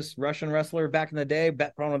famous Russian wrestler back in the day,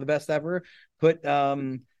 probably one of the best ever, put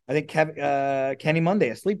I think Kenny Monday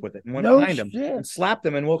asleep with it and went behind him shit. and slapped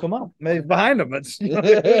him and woke him up. Behind him. It's,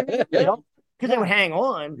 Because they would hang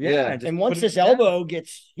on. Yeah. just And put once it this down. elbow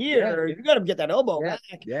gets here, Yeah. you got to get that elbow Yeah.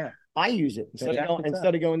 back. Yeah. I use it instead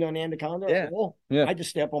Fantastic of going down the anaconda. Yeah. Yeah. I just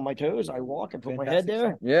step on my toes. I walk and put my Fantastic head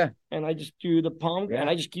there, Yeah. and I just do the palm, Yeah. and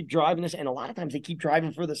I just keep driving this. And a lot of times they keep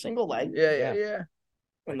driving for the single leg, Yeah. Yeah. Yeah. Yeah.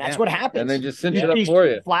 and that's Yeah. what happens. And they just cinch You it up see for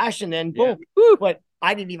you. flash, and then Yeah. boom. Woo. But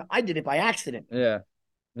I did it by accident. Yeah.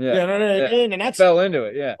 You Yeah. know what I Yeah. mean? And that's Fell into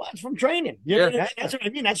it. Yeah. from training. You know Yeah. what I mean? That's what I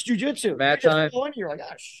mean. That's jujitsu. Mat You just time. go in, you're like,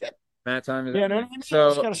 oh shit. Matt time is You know what I mean? So- You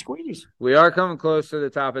just gotta squeeze. we are coming close to the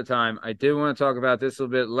top of time. I did want to talk about this a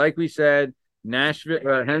little bit. Like we said, Nashville,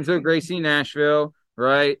 Henzo Gracie Nashville,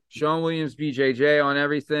 right? Sean Williams, BJJ on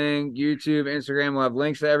everything. YouTube, Instagram. We'll have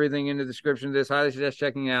links to everything in the description of this. Highly suggest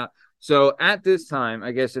checking out. So at this time,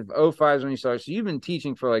 I guess if 05 is when you started, so you've been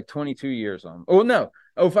teaching for like 22 years on. Oh no,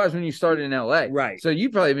 05 is when you started in LA. Right. So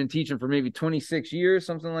you've probably been teaching for maybe 26 years,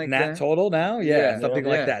 something like And that that. total now? Yeah. Yeah. Something Yeah.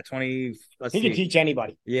 like that. 20. Let's He see. can teach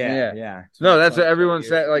anybody. Yeah. No, that's what 22 everyone years.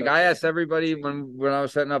 said. Like I asked everybody when I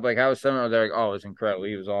was setting up, like how was seminar, they're like, "Oh, it was incredible.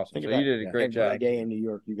 He was awesome." Think So about you did a it. great Every job. day in New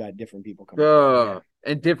York, you got different people coming. Oh,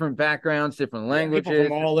 and different backgrounds, different People languages.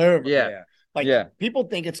 from all over. Yeah. Like Yeah. people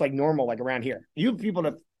think it's like normal, like around here. You have people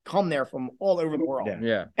that come there from all over the world Yeah.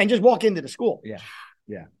 Yeah. and just walk into the school.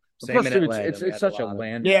 Same Plus, in dude, LA, it's we had such a lot of-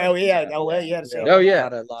 land. Yeah, oh yeah, LA, yeah. So Oh, yeah.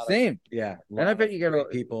 A lot of- Same. Yeah. And I bet you get a- great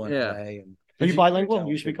people in yeah. LA. And, are you bilingual?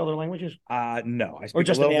 You speak other languages? No, I speak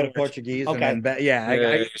just a little an bit of average? Portuguese. Okay. And then, I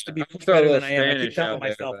Yeah. used to be I'm much throwing a better little than I am. I keep Spanish telling out there,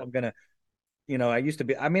 myself but- I'm gonna, I used to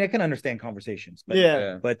be. I mean, I can understand conversations, but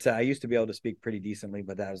Yeah. but I used to be able to speak pretty decently.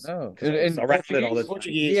 But that was Oh, 'cause I was and around it all the time.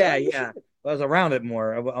 Portuguese. Yeah. I was around it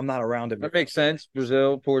more. I'm not around it. that makes sense.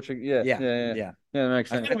 Brazil, Portugal. Yeah. Yeah, Yeah. yeah. That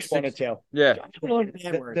makes I sense. always wanted to. Yeah. I learned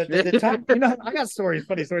bad words. The time, I got stories,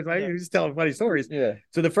 funny stories. I used to tell funny stories. Yeah.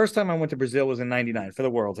 So the first time I went to Brazil was in '99 for the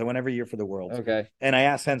Worlds. I went every year for the Worlds. Okay. And I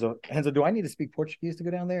asked Henzo, do I need to speak Portuguese to go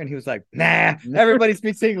down there? And he was like, nah, everybody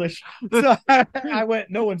speaks English. So I went,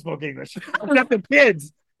 no one spoke English except the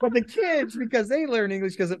kids. But the kids, because they learn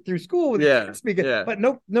English because through school, with Yeah, the kids speaking, yeah. but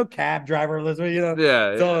no cab driver, you know.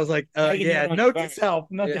 Yeah. So I was like, Taking it yeah, on note the to phone. self,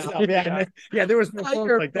 note to Yeah. self. Yeah, there was no phones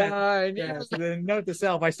You're like that. fine. Yeah, so then note to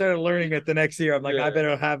self. I started learning it the next year. I'm like, Yeah. I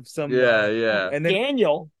better have some. Yeah. And then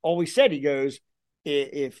Daniel always said, he goes,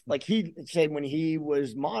 if like he said when he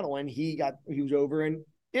was modeling, he was over in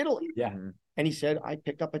Italy. Yeah. And he said, I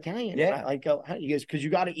picked up Italian. Yeah. I go, he goes, because you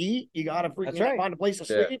got to eat, you got to That's right. find a place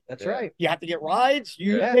to Yeah. sleep. that's Yeah. right. You have to get rides.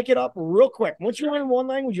 You Yeah. pick it up real quick. Once you learn one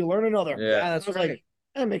language, you learn another. Yeah. That's I was right. like,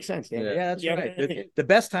 that makes sense, Dan. Yeah. Yeah, that's Yeah. right. The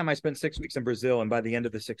best time I spent 6 weeks in Brazil, and by the end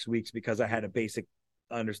of the 6 weeks, because I had a basic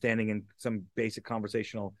understanding and some basic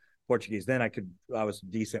conversational Portuguese, then I was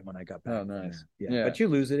decent when I got back. Oh, nice. Yeah. Yeah. But you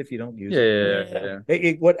lose it if you don't use Yeah.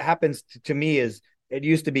 it. What happens to me is it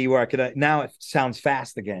used to be where I could, now it sounds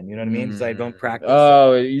fast again. You know what I mean? Because I don't practice.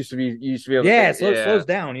 Oh, it used to be able Yeah, to it slows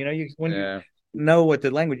down. You know, when you know what the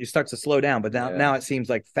language, it starts to slow down. But now it seems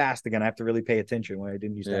like fast again. I have to really pay attention when I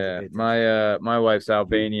didn't used to have to pay attention. My wife's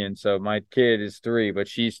Albanian, so my kid is 3, but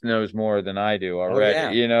she knows more than I do already.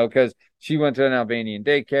 yeah. You know, because she went to an Albanian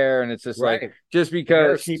daycare, and it's just Right. like just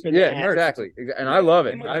because. Keep it Yeah, there. exactly. And I love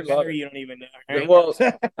it. How much I love better it. You don't even know. Right? Well,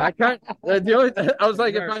 I was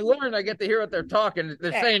like, if I learn, I get to hear what they're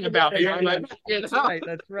saying about me. I'm like, That's right.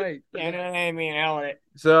 That's right. You know what I mean? Hell it.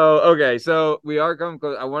 So we are coming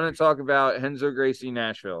close. I want to talk about Henzo Gracie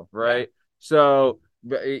Nashville, right? So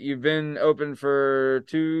you've been open for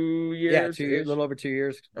 2 years? Yeah, 2 years, a little over 2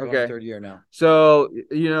 years. We're Okay. on 3rd year now. So,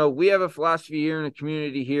 we have a philosophy here in the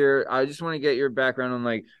community here. I just want to get your background on,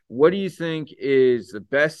 like, what do you think is the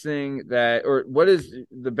best thing or what is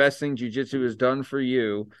the best thing jiu-jitsu has done for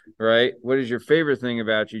you, right? What is your favorite thing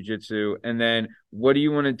about jiu-jitsu? And then what do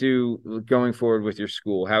you want to do going forward with your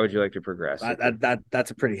school? How would you like to progress?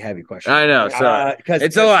 That's a pretty heavy question. I know. So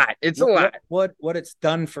it's a lot. It's a lot. What it's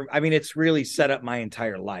done for, I mean, it's really set up my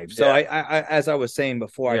entire life. So I as I was saying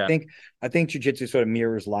before, Yeah. I think jiu-jitsu sort of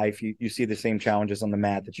mirrors life. You see the same challenges on the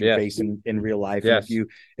mat that you Yes. face in real life. Yes. And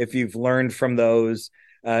if you've learned from those,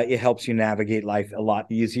 it helps you navigate life a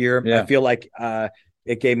lot easier. Yeah. I feel like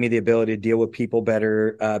it gave me the ability to deal with people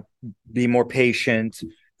better, be more patient,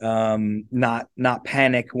 not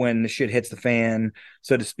panic when the shit hits the fan,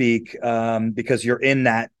 so to speak, because you're in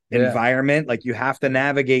that environment. Like, you have to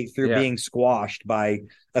navigate through being squashed by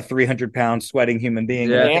a 300-pound sweating human being.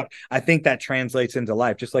 Yeah. And I think that translates into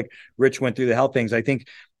life, just like Rich went through the health things. I think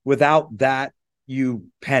without that, you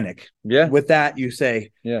panic. Yeah. With that, you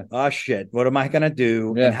say, Yeah. oh shit, what am I going to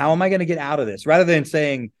do? Yeah. And how am I going to get out of this? Rather than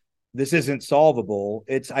saying, this isn't solvable.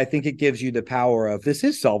 I think it gives you the power of, this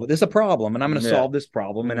is solvable. This is a problem, and I'm going to solve this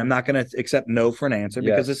problem, and I'm not going to accept no for an answer,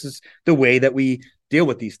 because this is the way that we deal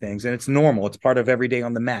with these things, and it's normal. It's part of every day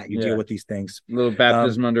on the mat. You deal with these things. Little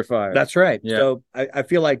baptism under fire. That's right. Yeah. So I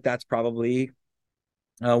feel like that's probably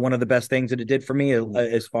one of the best things that it did for me,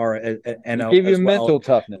 as far as and Give you as well. mental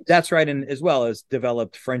toughness. That's right, and as well as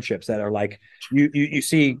developed friendships that are like you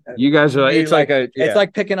see. You guys are like, it's like it's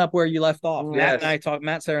like picking up where you left off. Yes.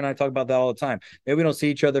 Matt, Sarah, and I talk about that all the time. Maybe we don't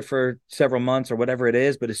see each other for several months or whatever it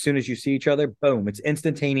is, but as soon as you see each other, boom, it's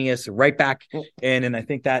instantaneous, right back in. And I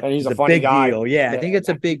think that And he's is a funny big guy. deal. Yeah, I think it's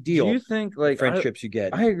a big deal. Do you think, like, friendships you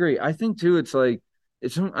get? I agree. I think too. It's like,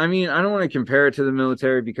 I mean, I don't want to compare it to the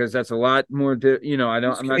military, because that's a lot more. I'm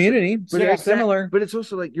not community, but very it's similar. But it's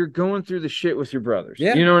also like you're going through the shit with your brothers.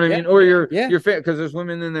 Yeah, you know what I yeah, mean, or your yeah. because there's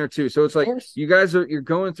women in there too. So it's like you're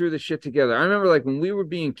going through the shit together. I remember, like, when we would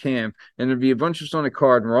be in camp and there'd be a bunch of us on a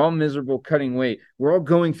card and we're all miserable, cutting weight. We're all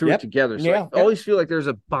going through it together. So I always feel like there's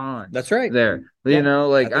a bond. That's right. There. You know,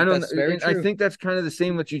 like, I don't. I think that's kind of the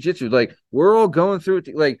same with jiu-jitsu. Like, we're all going through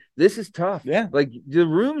it. Like, this is tough. Yeah. Like, the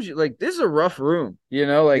rooms, like, this is a rough room. You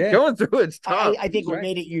know, like, going through it's tough. I think what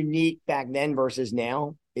made it unique back then versus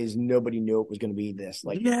now is nobody knew it was going to be this.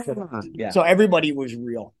 Like, so everybody was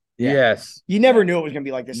real. Yeah. Yes. You never knew it was going to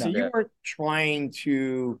be like this. No. So you weren't trying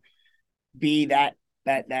to be that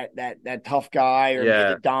tough guy or be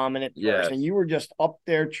the dominant person. You were just up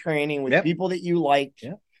there training with people that you liked.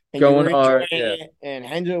 Yeah. And Going you were hard, enjoying it. And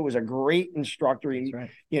Henzo was a great instructor. He, right.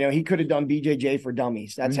 he could have done BJJ for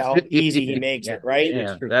dummies. That's how easy he makes it, right?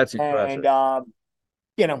 Yeah, that's impressive.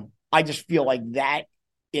 And I just feel like that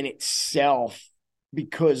in itself,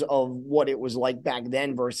 because of what it was like back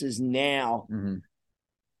then versus now,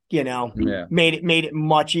 made it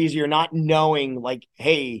much easier. Not knowing, like,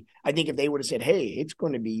 hey, I think if they would have said, hey, it's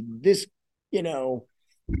going to be this,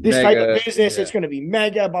 this mega, type of business, it's going to be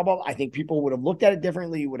mega, blah, blah, blah. I think people would have looked at it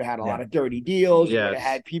differently. You would have had a lot of dirty deals. You would have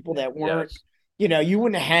had people that weren't, you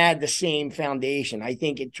wouldn't have had the same foundation. I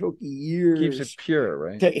think it took years. Keeps it pure,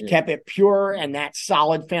 right? It kept it pure, and that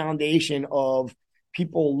solid foundation of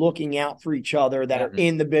people looking out for each other that are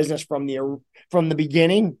in the business from the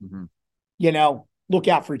beginning. Mhm. You know, look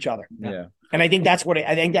out for each other. Yeah. And I think that's what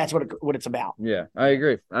it's about. Yeah. I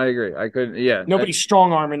agree. I couldn't. Yeah. Nobody's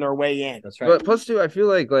strong arming their way in. That's right. But plus, too, I feel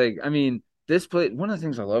like I mean, this place. One of the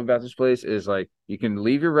things I love about this place is like you can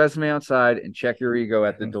leave your resume outside and check your ego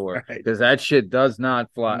at the door Right. because that shit does not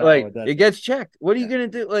fly. No, like it doesn't. it gets checked. What are you gonna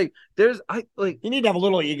do? Like there's You need to have a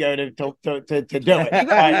little ego to do it. You gotta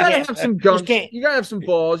have some gumption. can't- You gotta have some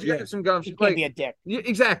balls. You gotta have some gumption. You can't Like, be a dick.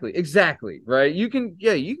 exactly. Right. You can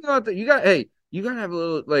go out there. You gotta have a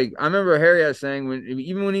little like I remember Harry was saying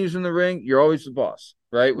even when he was in the ring, you're always the boss,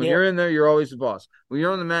 right? When Yeah. you're in there, you're always the boss. When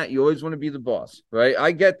you're on the mat, you always want to be the boss, right?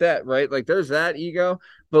 I get that, right? Like there's that ego,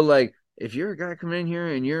 but like if you're a guy coming in here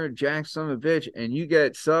and you're a jack son of a bitch and you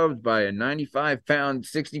get subbed by a 95-pound,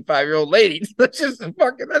 65-year-old lady, that's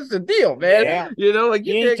the deal, man. Yeah. You know, like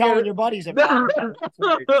You ain't telling your buddies about it.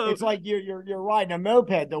 It's like you're riding a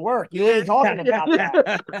moped to work. You ain't talking about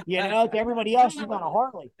that. You know, to everybody else, you're on a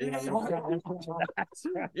Harley. You're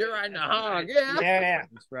riding a hog, yeah. Yeah.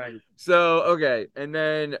 That's right. So okay, and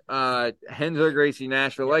then Renzo Gracie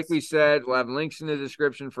Nashville, like we said, we'll have links in the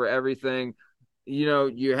description for everything. You know,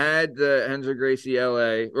 you had the Renzo Gracie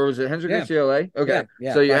LA, or was it Renzo Gracie LA? Okay,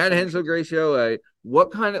 Yeah, so you had absolutely. Renzo Gracie LA.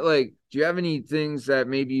 What kind of do you have any things that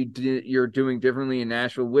maybe you're doing differently in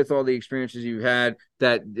Nashville with all the experiences you've had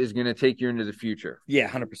that is going to take you into the future? Yeah,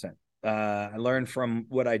 100%. I learned from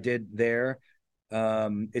what I did there.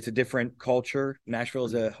 It's a different culture. Nashville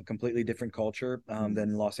is a completely different culture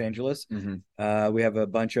than Los Angeles. Mm-hmm. We have a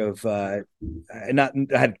bunch of I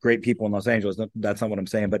had great people in Los Angeles. That's not what I'm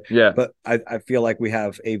saying, but Yeah, but I feel like we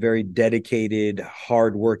have a very dedicated,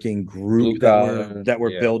 hardworking Blue group collar, that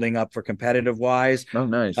we're yeah. building up for competitive wise. oh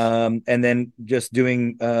nice. And then just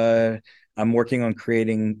doing I'm working on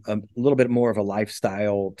creating a little bit more of a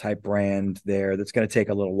lifestyle type brand there. That's going to take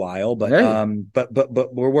a little while, but Hey.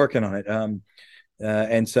 but we're working on it.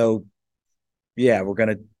 And so, yeah, we're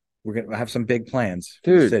gonna have some big plans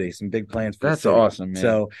for the Dude, city, some big plans for that's the city. awesome, man.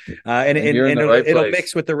 So, and you're in the right it'll place.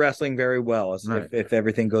 mix with the wrestling very well Right. if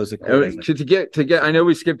everything goes accordingly. To get, I know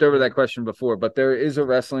we skipped over that question before, but there is a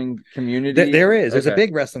wrestling community. There's a Okay.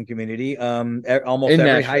 big wrestling community. Almost In every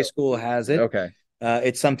Nashville. high school has it. Okay.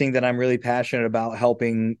 It's something that I'm really passionate about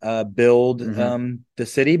helping build Mhm. the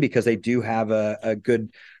city because they do have a good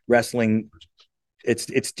wrestling.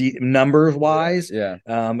 It's numbers wise, Yeah.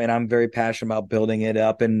 and I'm very passionate about building it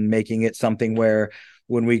up and making it something where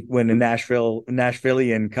when a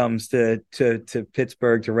Nashvilleian comes to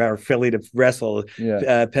Pittsburgh or Philly to wrestle,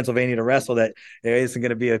 Yeah. Pennsylvania to wrestle, that there isn't going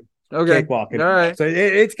to be a Okay. cakewalk. All right. So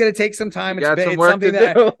it's going to take some time. You got some It's work something to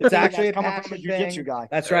that do. it's actually a That's coming from a passion jiu-jitsu thing. guy.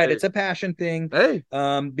 That's right. Hey. It's a passion thing. Hey.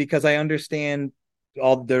 Because I understand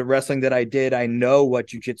all the wrestling that I did. I know what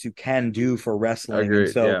jiu-jitsu can do for wrestling. Agreed, And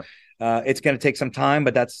so yeah. it's going to take some time,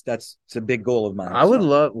 but that's it's a big goal of mine. I would So,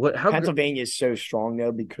 love how Pennsylvania is so strong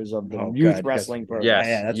though because of the Oh, youth God, wrestling program. Yes.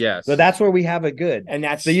 yeah, that's, yes. So that's where we have it good. And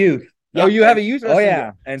that's The youth. Oh, you have a youth Oh wrestling yeah.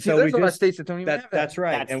 group. And See, so there's we a lot of just states that don't even have that. that's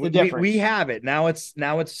right. That's And the we difference. have it. Now it's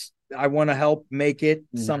I want to help make it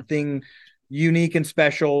Mhm. something unique and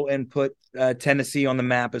special and put Tennessee on the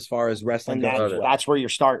map as far as wrestling and goes. that's where you're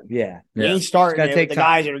starting. Yeah. You Yeah. ain't starting It's gotta with take the time.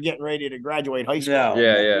 guys that are getting ready to graduate high school. No.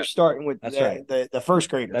 Yeah, yeah. You're starting with That's the, right. the first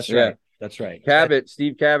graders. That's Yeah. right. That's right. Cabot,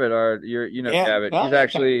 Steve Cabot, Yeah. Cabot. Oh, He's yeah.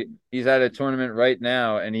 actually he's at a tournament right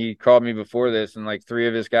now, and he called me before this, and like 3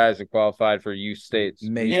 of his guys have qualified for youth states,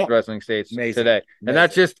 Amazing. youth wrestling states Amazing. today, and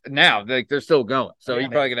that's just now. Like they're still going, so Yeah. he's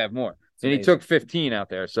probably gonna have more. It's And he amazing. took 15 out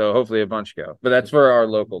there, so hopefully a bunch go. But that's for our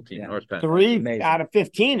local team, Yeah. North Penn. 3 Amazing. out of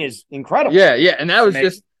 15 is incredible. Yeah, yeah, and that was Amazing.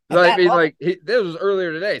 just At like, that I mean, level. like this was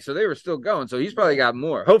earlier today, so they were still going. So he's probably got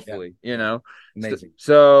more. Hopefully, you know. Amazing.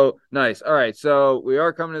 So nice. All right, so we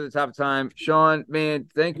are coming to the top of time. Sean, man,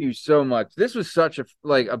 thank you so much. This was such a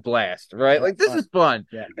blast, right? Yeah, Like this fun. is fun.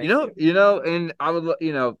 Yeah. You know, and I would,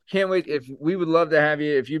 can't wait. If we would love to have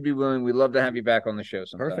you, if you'd be willing, we'd love to have you back on the show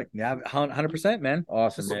sometime. Perfect. Yeah, 100%, man.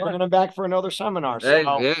 Awesome, We're man. bringing them back for another seminar. So Hey,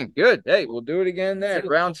 yeah, good. Hey, we'll do it again then.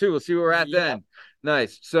 Round 2. We'll see where we're at Yeah. then.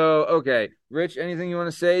 Nice. So, okay, Rich, anything you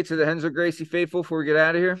want to say to the Renzo Gracie faithful before we get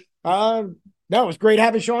out of here? no, it was great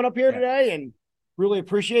having Sean up here Yeah. today and really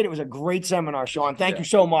appreciate it. It was a great seminar, Sean. Thank Yeah. you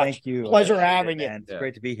so much. Thank you. Pleasure Appreciate having it, you. man. It's Yeah.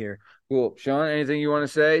 great to be here. Cool. Sean, anything you want to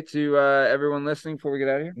say to everyone listening before we get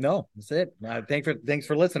out of here? No, that's it. Thanks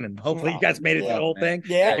for listening. Hopefully you guys made it through Yeah. the whole thing.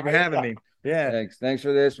 Yeah. Thank you for having me. Yeah. Thanks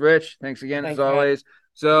for this, Rich. Thanks again Thanks, as always.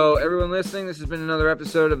 So, everyone listening, this has been another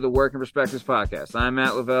episode of the Work and Perspectives podcast. I'm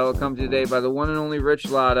Matt Lavelle, accompanied today by the one and only Rich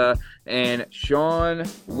Latta and Sean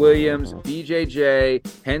Williams, BJJ,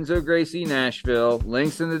 Renzo Gracie Nashville.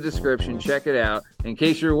 Links in the description. Check it out. In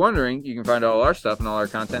case you're wondering, you can find all our stuff and all our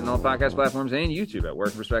content on all podcast platforms and YouTube at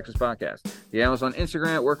Working Perspectives Podcast. You can follow us on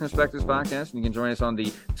Instagram at Working Perspectives Podcast, and you can join us on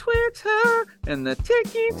the Twitter and the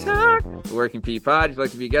TikTok, the Working P Pod. If you'd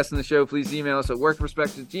like to be a guest on the show, please email us at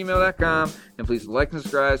workingperspectives@gmail.com, and please like and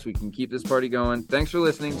subscribe so we can keep this party going. Thanks for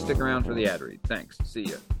listening. Stick around for the ad read. Thanks. See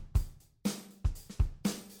ya.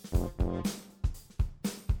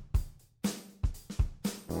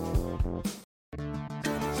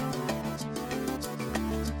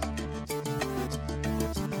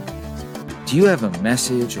 Do you have a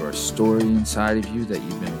message or a story inside of you that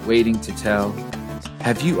you've been waiting to tell?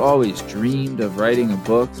 Have you always dreamed of writing a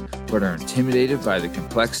book, but are intimidated by the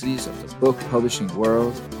complexities of the book publishing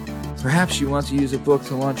world? Perhaps you want to use a book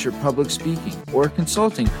to launch your public speaking or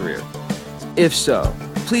consulting career. If so,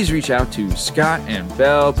 please reach out to Scott and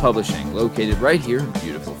Bell Publishing, located right here in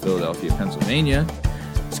beautiful Philadelphia, Pennsylvania.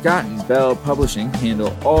 Scott and Bell Publishing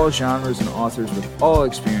handle all genres and authors with all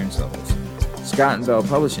experience levels. Scott & Bell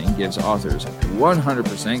Publishing gives authors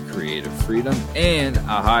 100% creative freedom and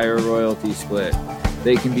a higher royalty split.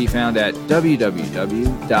 They can be found at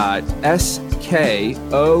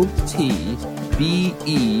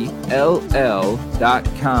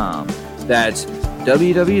www.skotbell.com. That's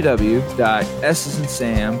www.s as in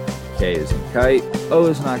Sam, K as in Kite, O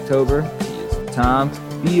as in October, T as in Tom,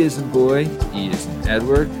 B as in Boy, E as in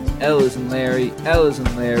Edward, L as in Larry, L as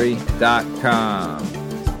in Larry.com.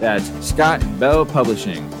 That's Scott and Bell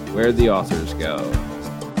Publishing, where the authors go.